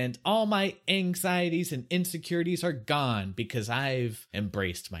now, and all my anxieties and insecurities are gone because I've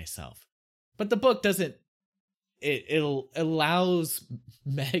embraced myself. But the book doesn't. It allows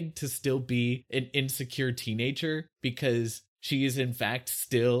Meg to still be an insecure teenager because she is in fact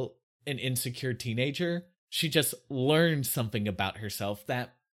still an insecure teenager. She just learned something about herself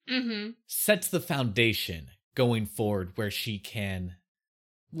that sets the foundation going forward where she can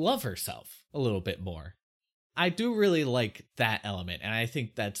love herself a little bit more. I do really like that element, and I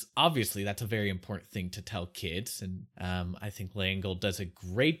think that's a very important thing to tell kids, and I think L'Engle does a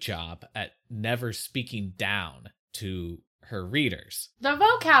great job at never speaking down to her readers. The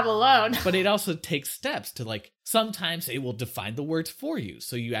vocab alone. But it also takes steps to, like, sometimes it will define the words for you,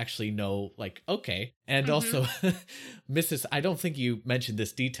 so you actually know, like, okay. And also, Mrs. I don't think you mentioned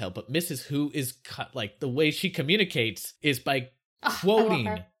this detail, but Mrs. Who is, like, the way she communicates is by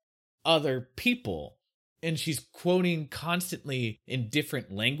quoting other people. And she's quoting constantly in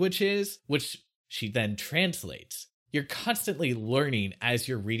different languages, which she then translates. You're constantly learning as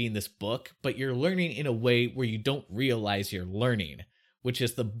you're reading this book, but you're learning in a way where you don't realize you're learning, which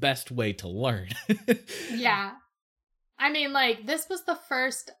is the best way to learn. Yeah. I mean, like, this was the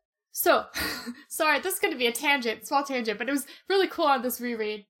first... So, sorry, this is going to be a small tangent, but it was really cool on this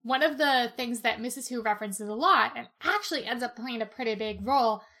reread. One of the things that Mrs. Who references a lot, and actually ends up playing a pretty big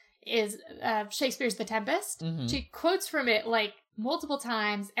role, is Shakespeare's The Tempest. She quotes from it, like, multiple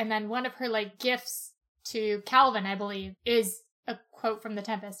times, and then one of her, like, gifts to Calvin, I believe, is a quote from The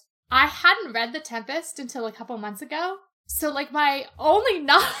Tempest. I hadn't read The Tempest until a couple months ago, so, like, my only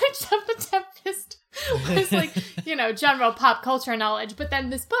knowledge of The Tempest was, like, you know, general pop culture knowledge, but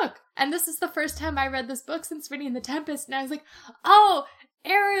then this book. And this is the first time I read this book since reading The Tempest, and I was like, oh,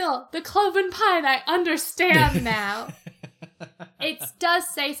 Ariel, the cloven pine, I understand now. It does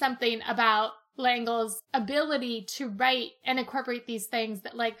say something about L'Engle's ability to write and incorporate these things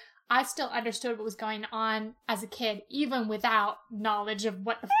that, like, I still understood what was going on as a kid, even without knowledge of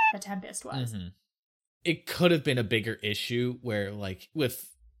what the Tempest was. It could have been a bigger issue where, like, with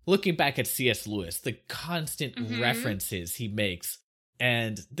looking back at C.S. Lewis, the constant references he makes,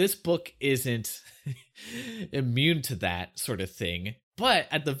 and this book isn't immune to that sort of thing. But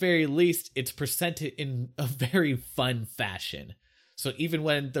at the very least, it's presented in a very fun fashion. So even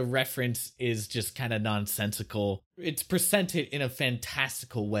when the reference is just kind of nonsensical, it's presented in a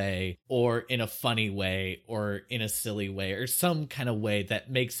fantastical way, or in a funny way, or in a silly way, or some kind of way that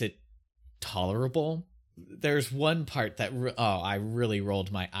makes it tolerable. There's one part that, I really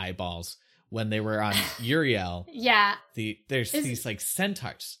rolled my eyeballs when they were on Uriel. Yeah. There's these, like,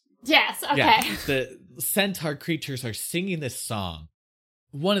 centaurs. Yes, okay. Yeah, the centaur creatures are singing this song.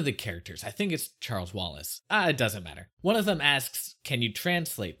 One of the characters, I think it's Charles Wallace. It doesn't matter. One of them asks, can you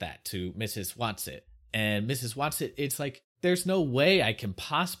translate that to Mrs. Watson? And Mrs. Watson, it's like, there's no way I can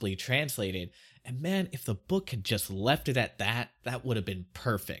possibly translate it. And man, if the book had just left it at that, that would have been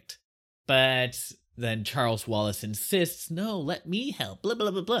perfect. But then Charles Wallace insists, no, let me help, blah,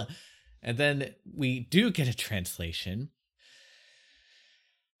 blah, blah, blah. And then we do get a translation.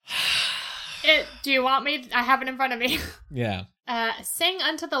 Do you want me? I have it in front of me. Yeah. Sing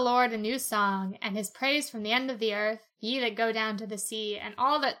unto the Lord a new song, and his praise from the end of the earth, ye that go down to the sea, and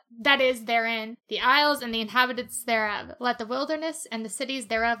all that is therein, the isles and the inhabitants thereof. Let the wilderness and the cities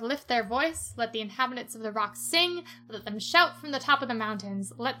thereof lift their voice. Let the inhabitants of the rocks sing. Let them shout from the top of the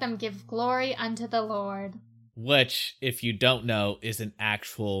mountains. Let them give glory unto the Lord. Which, if you don't know, is an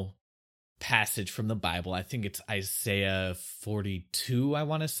actual passage from the Bible. I think it's Isaiah 42, I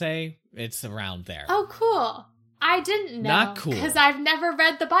want to say. It's around there. Oh, cool. I didn't know. Not cool. Because I've never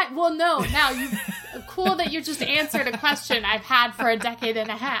read the Bible. Well, no, now cool that you just answered a question I've had for a decade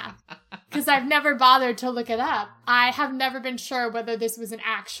and a half. Because I've never bothered to look it up. I have never been sure whether this was an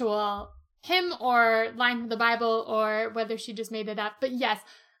actual hymn or line from the Bible or whether she just made it up. But yes,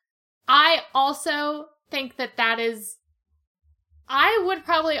 I also think that is... I would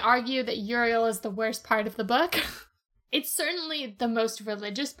probably argue that Uriel is the worst part of the book. It's certainly the most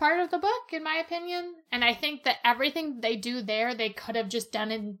religious part of the book, in my opinion. And I think that everything they do there, they could have just done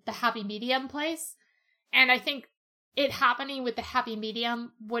in the happy medium place. And I think it happening with the happy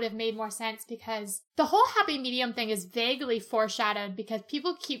medium would have made more sense because the whole happy medium thing is vaguely foreshadowed because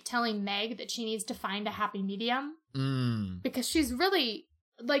people keep telling Meg that she needs to find a happy medium. Because she's really...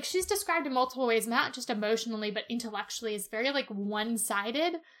 like, she's described in multiple ways, not just emotionally, but intellectually, is very, like,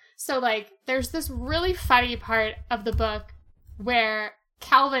 one-sided. So, like, there's this really funny part of the book where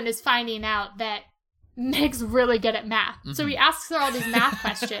Calvin is finding out that Meg's really good at math. So he asks her all these math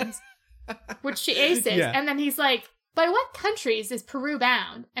questions, which she aces. Yeah. And then he's like, by what countries is Peru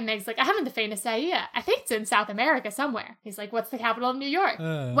bound? And Meg's like, I haven't the faintest idea. I think it's in South America somewhere. He's like, what's the capital of New York?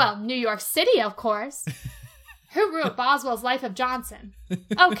 Well, New York City, of course. Who wrote Boswell's Life of Johnson?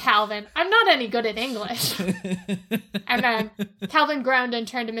 Oh, Calvin, I'm not any good at English. And then Calvin groaned and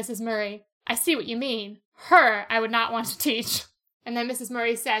turned to Mrs. Murray. I see what you mean. Her, I would not want to teach. And then Mrs.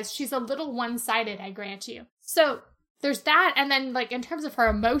 Murray says, she's a little one-sided, I grant you. So there's that. And then, like, in terms of her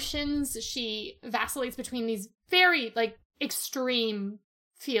emotions, she vacillates between these very, like, extreme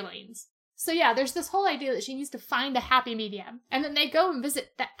feelings. So yeah, there's this whole idea that she needs to find a happy medium. And then they go and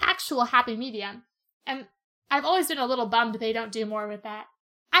visit the actual happy medium. And I've always been a little bummed they don't do more with that.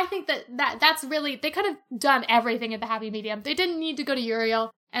 I think that's really, they could have done everything at the happy medium. They didn't need to go to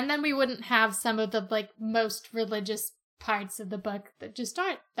Uriel, and then we wouldn't have some of the, like, most religious parts of the book that just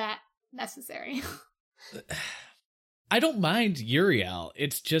aren't that necessary. I don't mind Uriel.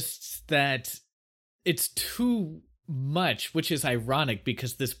 It's just that it's too much, which is ironic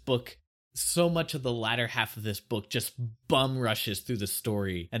because this book, so much of the latter half of this book just bum rushes through the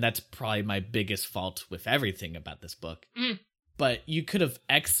story, and that's probably my biggest fault with everything about this book. But you could have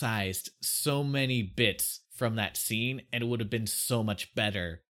excised so many bits from that scene, and it would have been so much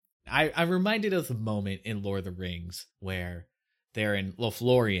better. I'm reminded of the moment in Lord of the Rings where they're in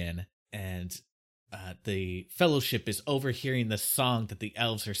Lothlorien, and the Fellowship is overhearing the song that the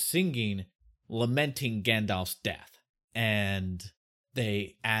elves are singing, lamenting Gandalf's death. And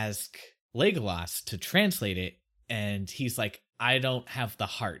they ask Legolas to translate it, and he's like, I don't have the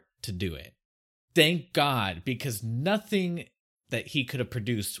heart to do it. Thank God, because nothing that he could have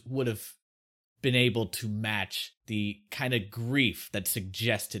produced would have been able to match the kind of grief that's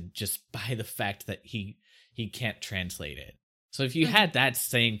suggested just by the fact that he can't translate it. So if you had that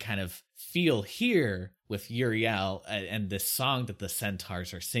same kind of feel here with Uriel and this song that the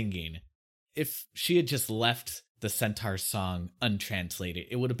centaurs are singing, if she had just left the centaur song untranslated,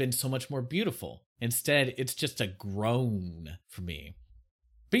 it would have been so much more beautiful. Instead, it's just a groan for me.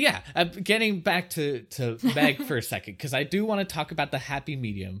 But yeah, getting back to Meg for a second, because I do want to talk about the happy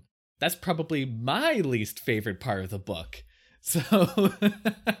medium. That's probably my least favorite part of the book. So,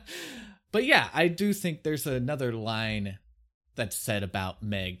 but yeah, I do think there's another line that's said about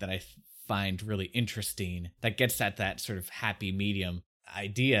Meg that I find really interesting that gets at that sort of happy medium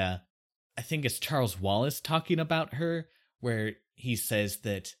idea. I think it's Charles Wallace talking about her, where he says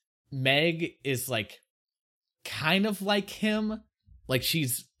that Meg is like kind of like him. Like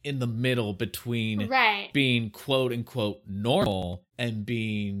she's in the middle between being quote unquote normal and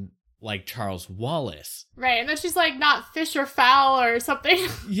being like Charles Wallace. Right. And then she's like not fish or fowl or something.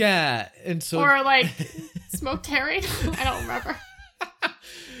 Yeah. And so or like smoked herring. I don't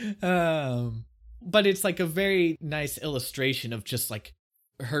remember. But it's like a very nice illustration of just like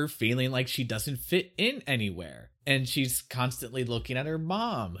her feeling like she doesn't fit in anywhere. And she's constantly looking at her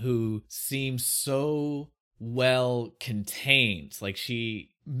mom, who seems so well contained. Like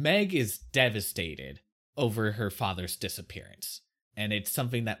Meg is devastated over her father's disappearance. And it's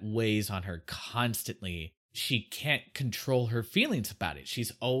something that weighs on her constantly. She can't control her feelings about it. She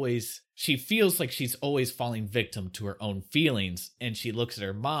feels like she's always falling victim to her own feelings. And she looks at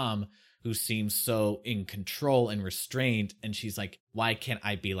her mom, who seems so in control and restrained. And she's like, why can't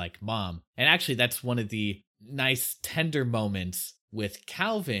I be like mom? And actually, that's one of the nice, tender moments with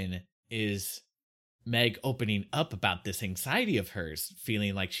Calvin is Meg opening up about this anxiety of hers,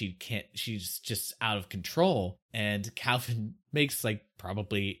 feeling like she's just out of control. And Calvin makes like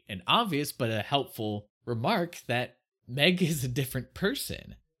probably an obvious but a helpful remark that Meg is a different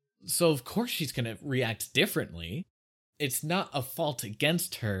person. So of course she's going to react differently. It's not a fault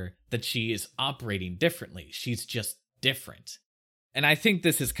against her that she is operating differently. She's just different. And I think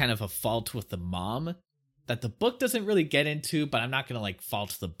this is kind of a fault with the mom that the book doesn't really get into, but I'm not going to like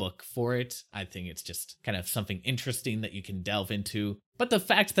fault the book for it. I think it's just kind of something interesting that you can delve into. But the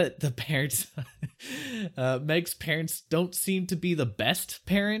fact that the parents, Meg's parents don't seem to be the best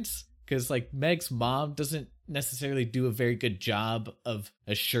parents, because like Meg's mom doesn't necessarily do a very good job of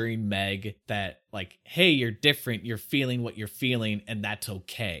assuring Meg that like, hey, you're different, you're feeling what you're feeling, and that's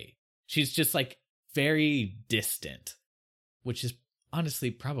okay. She's just like very distant, which is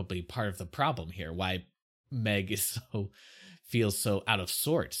honestly probably part of the problem here, why Meg feels so out of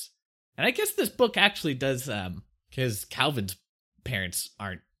sorts. And I guess this book actually does, because Calvin's parents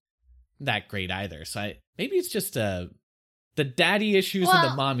aren't that great either. So maybe it's just the daddy issues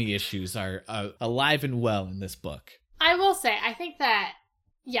and the mommy issues are alive and well in this book. I will say, I think that,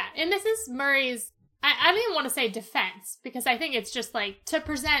 yeah, in Mrs. Murray's, I don't even want to say defense, because I think it's just like to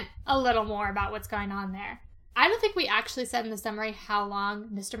present a little more about what's going on there. I don't think we actually said in the summary how long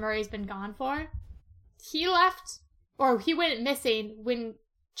Mr. Murray's been gone for. He left, or he went missing when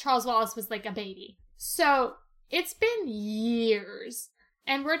Charles Wallace was like a baby. So it's been years.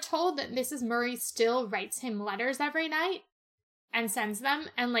 And we're told that Mrs. Murray still writes him letters every night and sends them.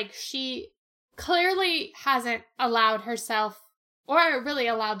 And, like, she clearly hasn't allowed herself, or really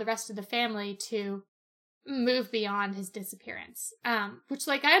allowed the rest of the family, to move beyond his disappearance. Which,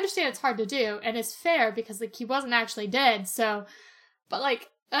 like, I understand it's hard to do, and it's fair because, like, he wasn't actually dead, so... But, like,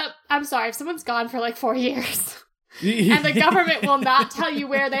 I'm sorry, if someone's gone for, like, 4 years, and the government will not tell you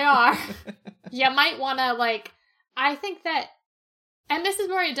where they are, you might want to, like... I think that... And Mrs.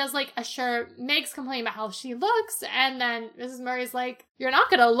 Murray does, like, assure Meg's complaining about how she looks, and then Mrs. Murray's like, you're not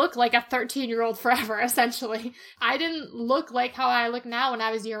gonna look like a 13-year-old forever, essentially. I didn't look like how I look now when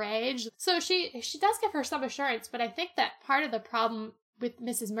I was your age. So she does give her some assurance, but I think that part of the problem with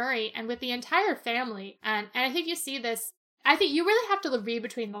Mrs. Murray and with the entire family, and I think you see this, I think you really have to read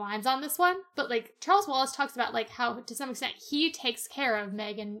between the lines on this one, but, like, Charles Wallace talks about, like, how, to some extent, he takes care of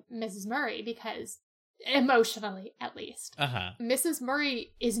Meg and Mrs. Murray because... emotionally, at least. Mrs.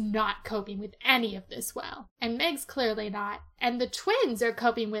 Murray is not coping with any of this well. And Meg's clearly not. And the twins are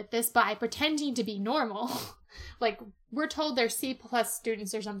coping with this by pretending to be normal. Like, we're told they're C+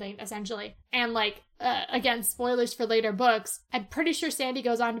 students or something, essentially. And, like, again, spoilers for later books, I'm pretty sure Sandy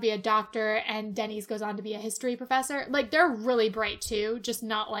goes on to be a doctor and Denny's goes on to be a history professor. Like, they're really bright, too, just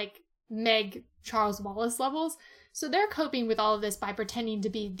not, like, Meg Charles Wallace levels. So they're coping with all of this by pretending to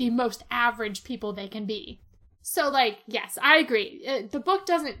be the most average people they can be. So, like, yes, I agree. The book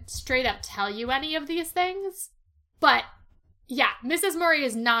doesn't straight up tell you any of these things. But, yeah, Mrs. Murray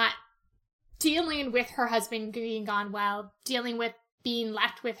is not dealing with her husband being gone well, dealing with being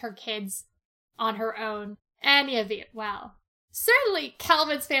left with her kids on her own, any of it well. Certainly,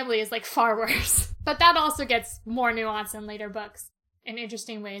 Calvin's family is, like, far worse. But that also gets more nuance in later books in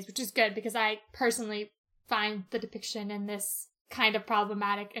interesting ways, which is good because I personally find the depiction in this kind of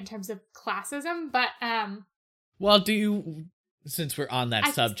problematic in terms of classism, but well, do you, since we're on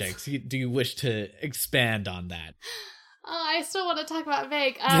that subject, do you wish to expand on that? I still want to talk about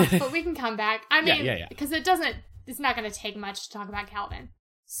Meg, but we can come back. I mean, because it's not going to take much to talk about Calvin.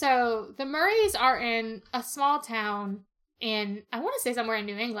 So the Murrays are in a small town in, I want to say somewhere in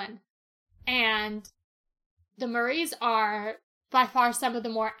New England, and the Murrays are by far some of the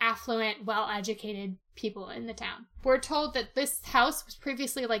more affluent, well-educated people in the town. We're told that this house was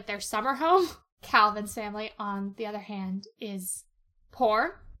previously like their summer home. Calvin's family, on the other hand, is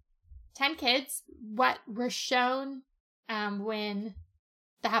poor. 10 kids. What we're shown when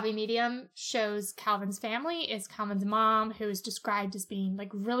the Happy Medium shows Calvin's family is Calvin's mom, who is described as being like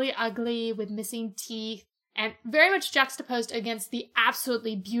really ugly with missing teeth and very much juxtaposed against the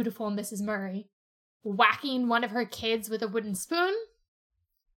absolutely beautiful Mrs. Murray, whacking one of her kids with a wooden spoon.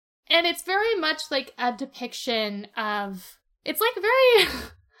 And it's very much like a depiction of... It's like very...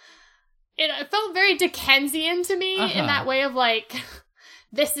 it felt very Dickensian to me in that way of like,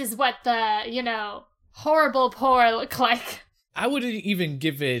 this is what the, you know, horrible poor look like. I wouldn't even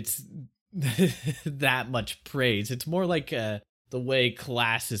give it that much praise. It's more like the way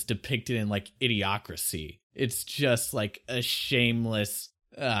class is depicted in like Idiocracy. It's just like a shameless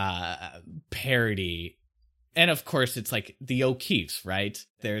parody. And of course, it's like the O'Keeffes, right?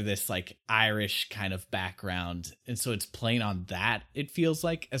 They're this like Irish kind of background. And so it's playing on that, it feels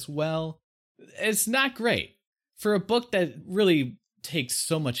like, as well. It's not great. For a book that really takes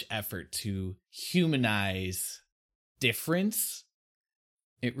so much effort to humanize difference,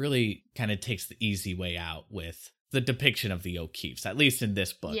 it really kind of takes the easy way out with the depiction of the O'Keeffes, at least in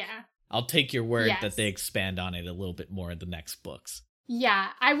this book. Yeah. I'll take your word that they expand on it a little bit more in the next books. Yeah,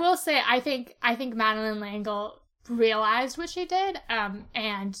 I will say I think Madeleine L'Engle realized what she did,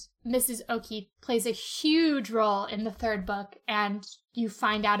 and Mrs. O'Keeffe plays a huge role in the third book, and you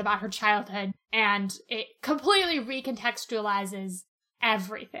find out about her childhood, and it completely recontextualizes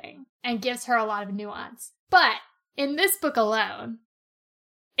everything and gives her a lot of nuance. But in this book alone,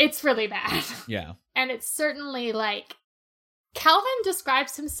 it's really bad. Yeah. And it's certainly like, Calvin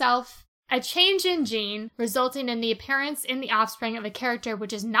describes himself a change in gene resulting in the appearance in the offspring of a character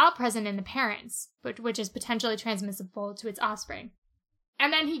which is not present in the parents, but which is potentially transmissible to its offspring.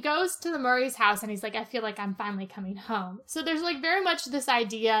 And then he goes to the Murray's house and he's like, I feel like I'm finally coming home. So there's like very much this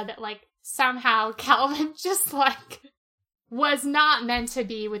idea that like somehow Calvin just like was not meant to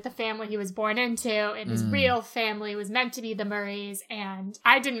be with the family he was born into, and his real family was meant to be the Murrays. And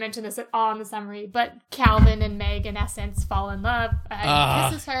I didn't mention this at all in the summary, but Calvin and Meg in essence fall in love. He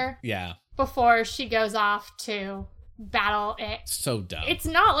kisses her. Yeah. Before she goes off to battle it. So dumb. It's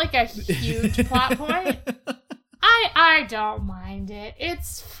not like a huge plot point. I don't mind it.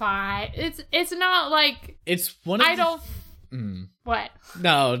 It's fine. It's not like it's one of I don't. What?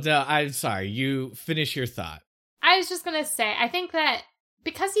 No, I'm sorry. You finish your thought. I was just gonna say, I think that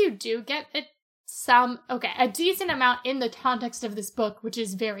because you do get a decent amount in the context of this book, which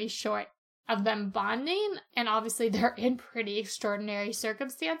is very short, of them bonding, and obviously they're in pretty extraordinary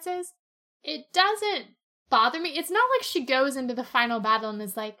circumstances, it doesn't bother me. It's not like she goes into the final battle and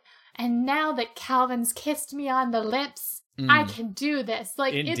is like, and now that Calvin's kissed me on the lips, I can do this.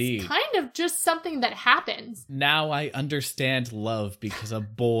 Like, Indeed. It's kind of just something that happens. Now I understand love because a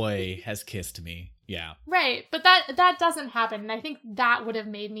boy has kissed me. Yeah. Right, but that doesn't happen, and I think that would have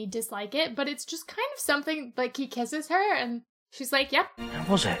made me dislike it, but it's just kind of something, like, he kisses her, and she's like, yep.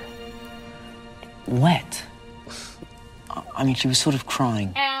 How was it? Wet. I mean, she was sort of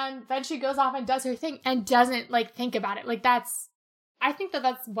crying. And then she goes off and does her thing, and doesn't, like, think about it. Like, I think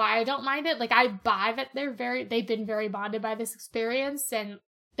that's why I don't mind it. Like, I buy that they've been very bonded by this experience, and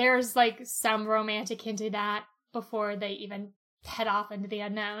there's, like, some romantic hint of that before they even head off into the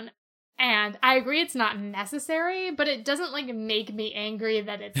unknown. And I agree it's not necessary, but it doesn't, like, make me angry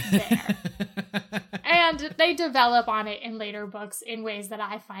that it's there. And they develop on it in later books in ways that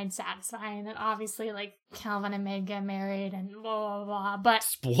I find satisfying. And obviously, like, Calvin and Meg get married and blah, blah, blah. But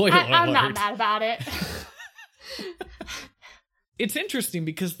spoiler I'm not alert. mad about it. It's interesting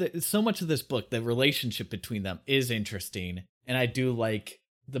because so much of this book, the relationship between them is interesting. And I do like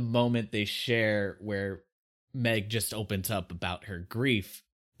the moment they share where Meg just opens up about her grief.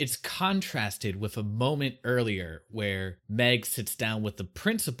 It's contrasted with a moment earlier where Meg sits down with the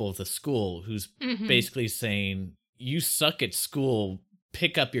principal of the school, who's basically saying, you suck at school,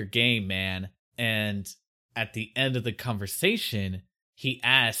 pick up your game, man. And at the end of the conversation, he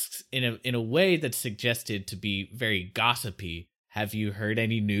asks in a way that's suggested to be very gossipy, have you heard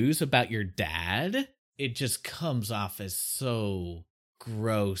any news about your dad? It just comes off as so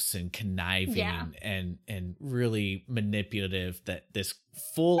gross and conniving and really manipulative that this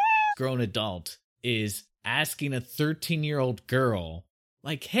full grown adult is asking a 13-year-old girl,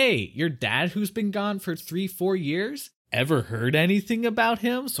 like, hey, your dad who's been gone for 3-4 years, ever heard anything about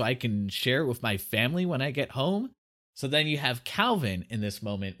him so I can share it with my family when I get home? So then you have Calvin in this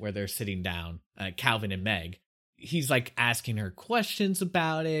moment where they're sitting down, Calvin and Meg. He's like asking her questions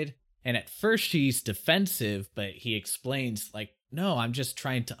about it. And at first she's defensive, but he explains like, no, I'm just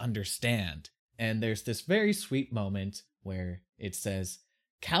trying to understand. And there's this very sweet moment where it says,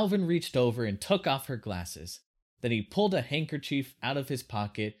 Calvin reached over and took off her glasses. Then he pulled a handkerchief out of his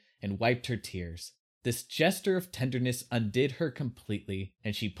pocket and wiped her tears. This gesture of tenderness undid her completely,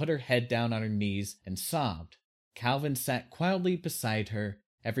 and she put her head down on her knees and sobbed. Calvin sat quietly beside her,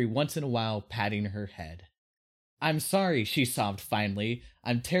 every once in a while patting her head. I'm sorry, she sobbed finally.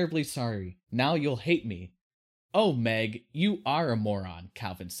 I'm terribly sorry. Now you'll hate me. Oh, Meg, you are a moron,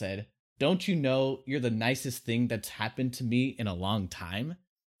 Calvin said. Don't you know you're the nicest thing that's happened to me in a long time?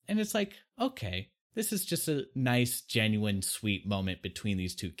 And it's like, okay, this is just a nice, genuine, sweet moment between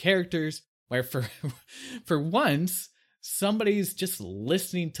these two characters where for once, somebody's just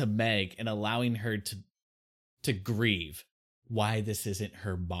listening to Meg and allowing her to grieve. Why this isn't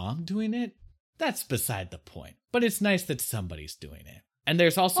her mom doing it? That's beside the point. But it's nice that somebody's doing it. And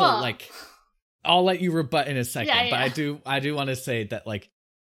there's also I'll let you rebut in a second, but I do want to say that like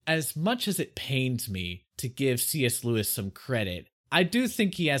as much as it pains me to give C.S. Lewis some credit, I do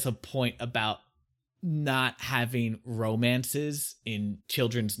think he has a point about not having romances in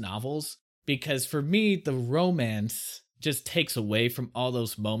children's novels, because for me the romance just takes away from all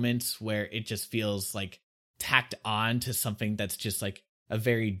those moments where it just feels like tacked on to something that's just like a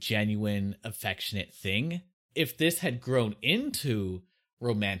very genuine, affectionate thing. If this had grown into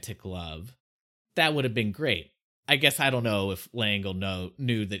romantic love, that would have been great. I guess I don't know if L'Engle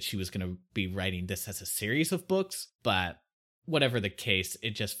knew that she was going to be writing this as a series of books, but whatever the case,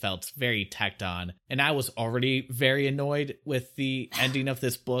 it just felt very tacked on. And I was already very annoyed with the ending of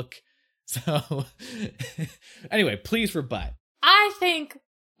this book. So anyway, please rebut. I think,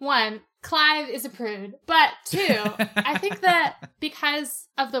 one, Clive is a prude, but two, I think that because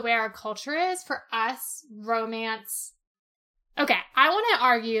of the way our culture is, for us, romance... Okay, I want to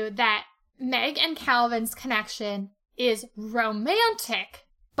argue that Meg and Calvin's connection is romantic,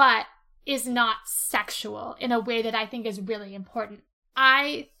 but is not sexual in a way that I think is really important.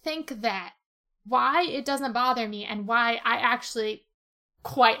 I think that why it doesn't bother me and why I actually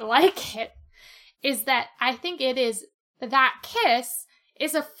quite like it is that I think it is that kiss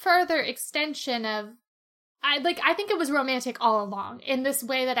is a further extension of I think it was romantic all along in this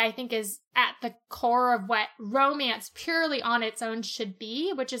way that I think is at the core of what romance purely on its own should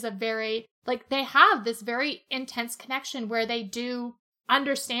be, which is a very, like, they have this very intense connection where they do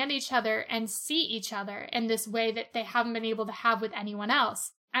understand each other and see each other in this way that they haven't been able to have with anyone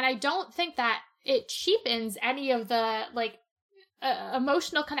else. And I don't think that it cheapens any of the, like,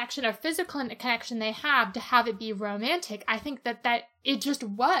 emotional connection or physical connection they have to have it be romantic. I think that it just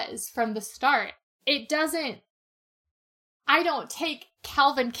was from the start. It doesn't, I don't take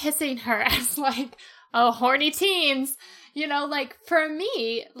Calvin kissing her as like, oh, horny teens. You know, like, for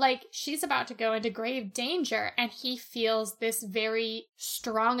me, like, she's about to go into grave danger, and he feels this very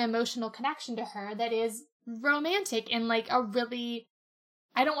strong emotional connection to her that is romantic and, like, a really,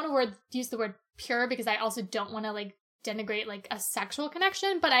 I don't want to use the word pure, because I also don't want to, like, denigrate, like, a sexual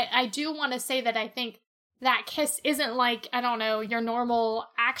connection, but I do want to say that I think that kiss isn't, like, I don't know, your normal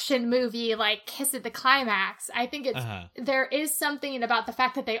action movie, like, kiss at the climax. I think it's, there is something about the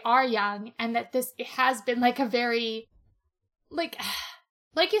fact that they are young, and that this has been, like, a very... Like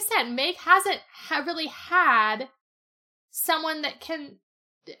you said, Meg hasn't really had someone that can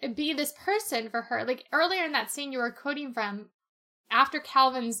be this person for her. Like, earlier in that scene you were quoting from, after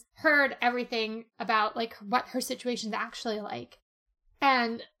Calvin's heard everything about, like, what her situation's actually like,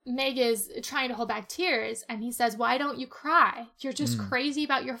 and Meg is trying to hold back tears, and he says, why don't you cry? You're just crazy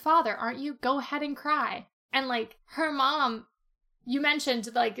about your father, aren't you? Go ahead and cry. And, like, her mom, you mentioned,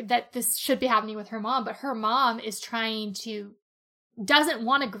 like, that this should be happening with her mom, but her mom is doesn't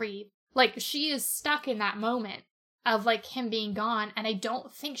want to grieve. Like, she is stuck in that moment of, like, him being gone, and I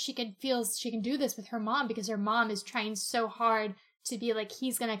don't think she can do this with her mom, because her mom is trying so hard to be like,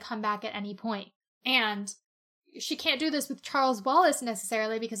 he's gonna come back at any point. And she can't do this with Charles Wallace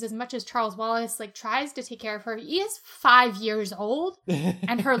necessarily, because as much as Charles Wallace, like, tries to take care of her, he is 5 years old,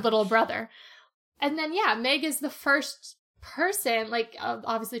 and her little brother. And then, yeah, Meg is the first person, like,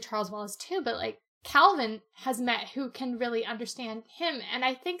 obviously Charles Wallace too, but, like, Calvin has met who can really understand him. And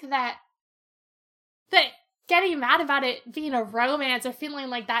I think that getting mad about it being a romance or feeling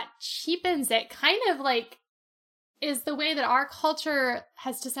like that cheapens it, kind of, like, is the way that our culture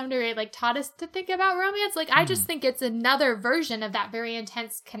has to some degree, like, taught us to think about romance. Like, I just think it's another version of that very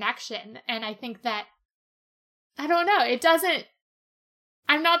intense connection. And I think that, I don't know, it doesn't,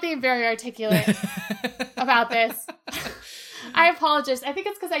 I'm not being very articulate about this. I apologize. I think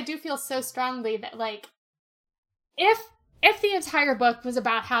it's because I do feel so strongly that, like, if the entire book was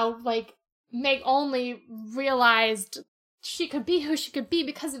about how, like, Meg only realized she could be who she could be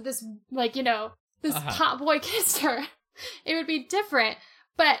because of this, like, you know, this hot boy kissed her, it would be different.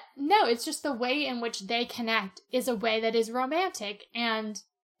 But no, it's just the way in which they connect is a way that is romantic, and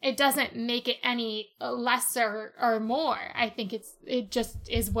it doesn't make it any lesser or more. I think it just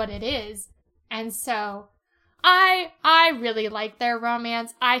is what it is. And so I really like their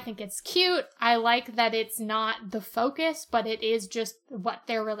romance. I think it's cute. I like that it's not the focus, but it is just what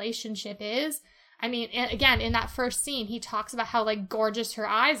their relationship is. I mean, again, in that first scene, he talks about how, like, gorgeous her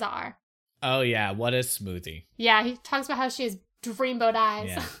eyes are. Oh, yeah. What a smoothie. Yeah, he talks about how she has dreamboat eyes.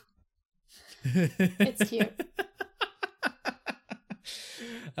 Yeah. It's cute.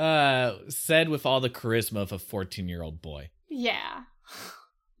 Said with all the charisma of a 14-year-old boy. Yeah.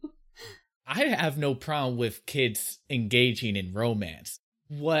 I have no problem with kids engaging in romance.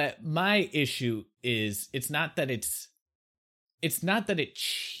 What my issue is, it's not that it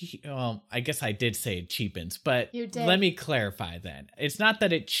I guess I did say it cheapens, but you did. Let me clarify then. It's not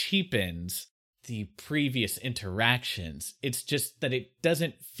that it cheapens the previous interactions. It's just that it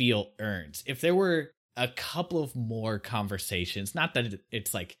doesn't feel earned. If there were a couple of more conversations, not that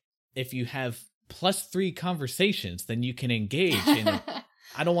it's like, if you have +3 conversations, then you can engage in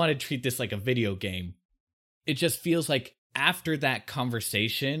I don't want to treat this like a video game. It just feels like after that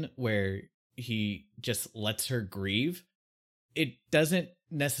conversation where he just lets her grieve, it doesn't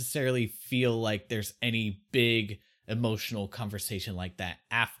necessarily feel like there's any big emotional conversation like that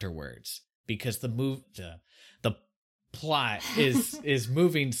afterwards, because the plot is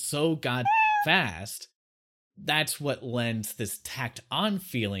moving so god fast. That's what lends this tacked on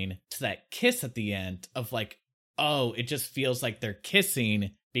feeling to that kiss at the end of, like, oh, it just feels like they're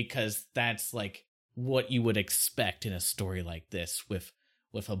kissing because that's, like, what you would expect in a story like this with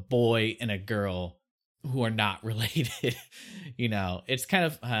a boy and a girl who are not related. You know, it's kind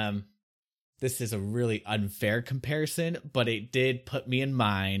of, this is a really unfair comparison, but it did put me in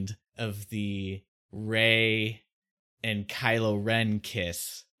mind of the Rey and Kylo Ren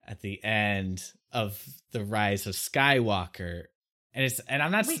kiss at the end of The Rise of Skywalker. And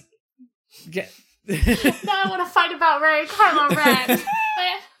I'm not... Now I want to fight about Rey and Kylo Ren.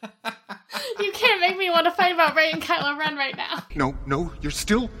 You can't make me want to fight about Rey and Kylo Ren right now. No, you're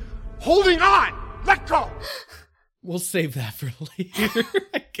still holding on. Let go. We'll save that for later,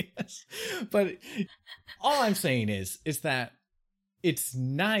 I guess. But all I'm saying is that it's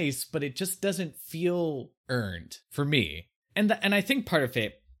nice, but it just doesn't feel earned for me. And I think part of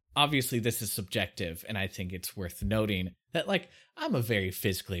it obviously this is subjective, and I think it's worth noting that, like, I'm a very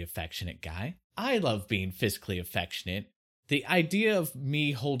physically affectionate guy. I love being physically affectionate. The idea of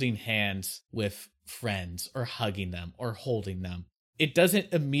me holding hands with friends or hugging them or holding them, it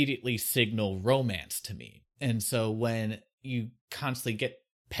doesn't immediately signal romance to me. And so when you constantly get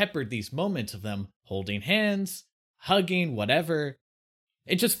peppered these moments of them holding hands, hugging, whatever,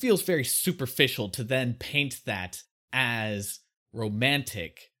 it just feels very superficial to then paint that as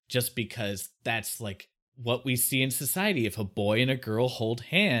romantic just because that's like what we see in society. If a boy and a girl hold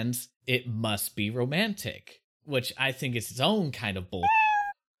hands, it must be romantic, which I think is its own kind of bull.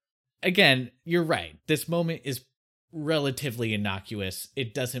 Again, you're right. This moment is relatively innocuous.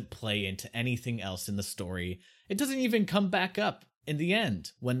 It doesn't play into anything else in the story. It doesn't even come back up in the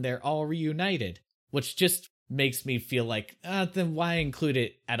end when they're all reunited, which just makes me feel like, then why include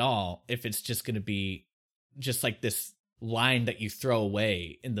it at all if it's just going to be just like this line that you throw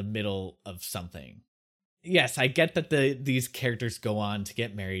away in the middle of something. Yes, I get that these characters go on to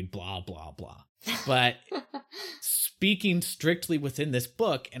get married, blah, blah, blah. But speaking strictly within this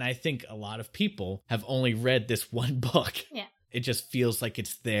book, and I think a lot of people have only read this one book. Yeah. It just feels like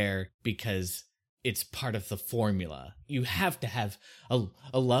it's there because it's part of the formula. You have to have a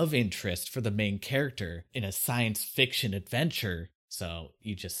love interest for the main character in a science fiction adventure, so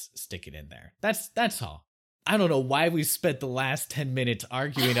you just stick it in there. That's all. I don't know why we spent the last 10 minutes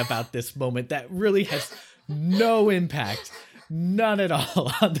arguing about this moment that really has no impact, none at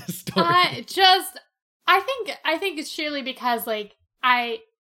all on the story. I think it's surely because, like, I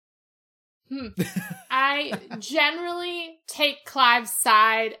generally take Clive's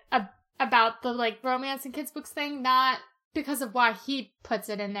side about the, like, romance in kids' books thing, not because of why he puts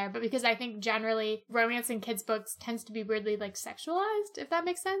it in there, but because I think generally romance in kids' books tends to be weirdly, like, sexualized, if that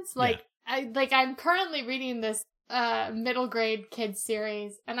makes sense. Like, yeah. I'm currently reading this middle grade kids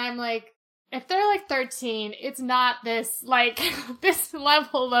series, and I'm like, if they're like 13, it's not this, like, this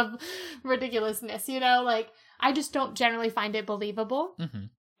level of ridiculousness, you know? Like, I just don't generally find it believable. Mm-hmm.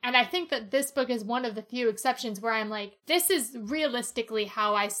 And I think that this book is one of the few exceptions where I'm like, this is realistically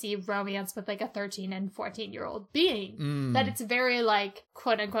how I see romance with, like, a 13 and 14-year-old being. That it's very, like,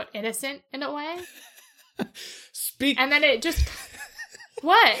 quote-unquote innocent in a way. And then it just...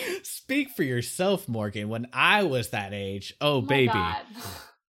 What? Speak for yourself, Morgan. When I was that age, oh baby, God.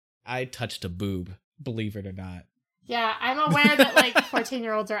 I touched a boob, believe it or not. Yeah, I'm aware that, like,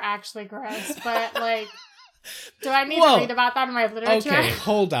 14-year-olds are actually gross, but, like, do I need to read about that in my literature? Okay,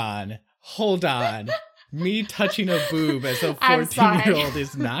 hold on. Me touching a boob as a 14-year-old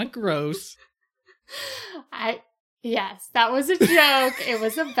is not gross. Yes, that was a joke. It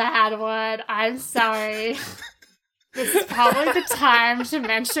was a bad one. I'm sorry. This is probably the time to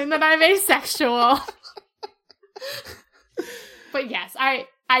mention that I'm asexual. But yes, I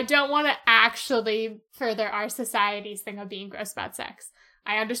don't want to actually further our society's thing of being gross about sex.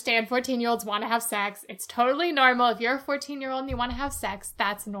 I understand 14-year-olds want to have sex. It's totally normal. If you're a 14-year-old and you want to have sex,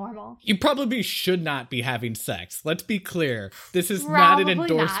 that's normal. You probably should not be having sex. Let's be clear. This is not an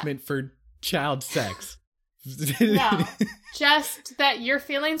endorsement for child sex. No, just that your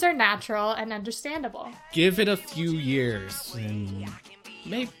feelings are natural and understandable. Give it a few years and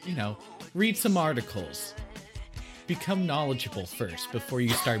maybe, read some articles. Become knowledgeable first before you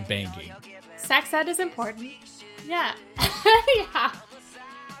start banging. Sex ed is important. Yeah. Yeah.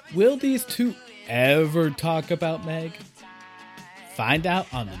 Will these two ever talk about Meg? Find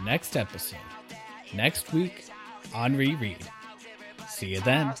out on the next episode. Next week on Reread. See you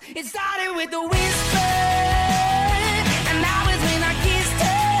then. It started with a whisper.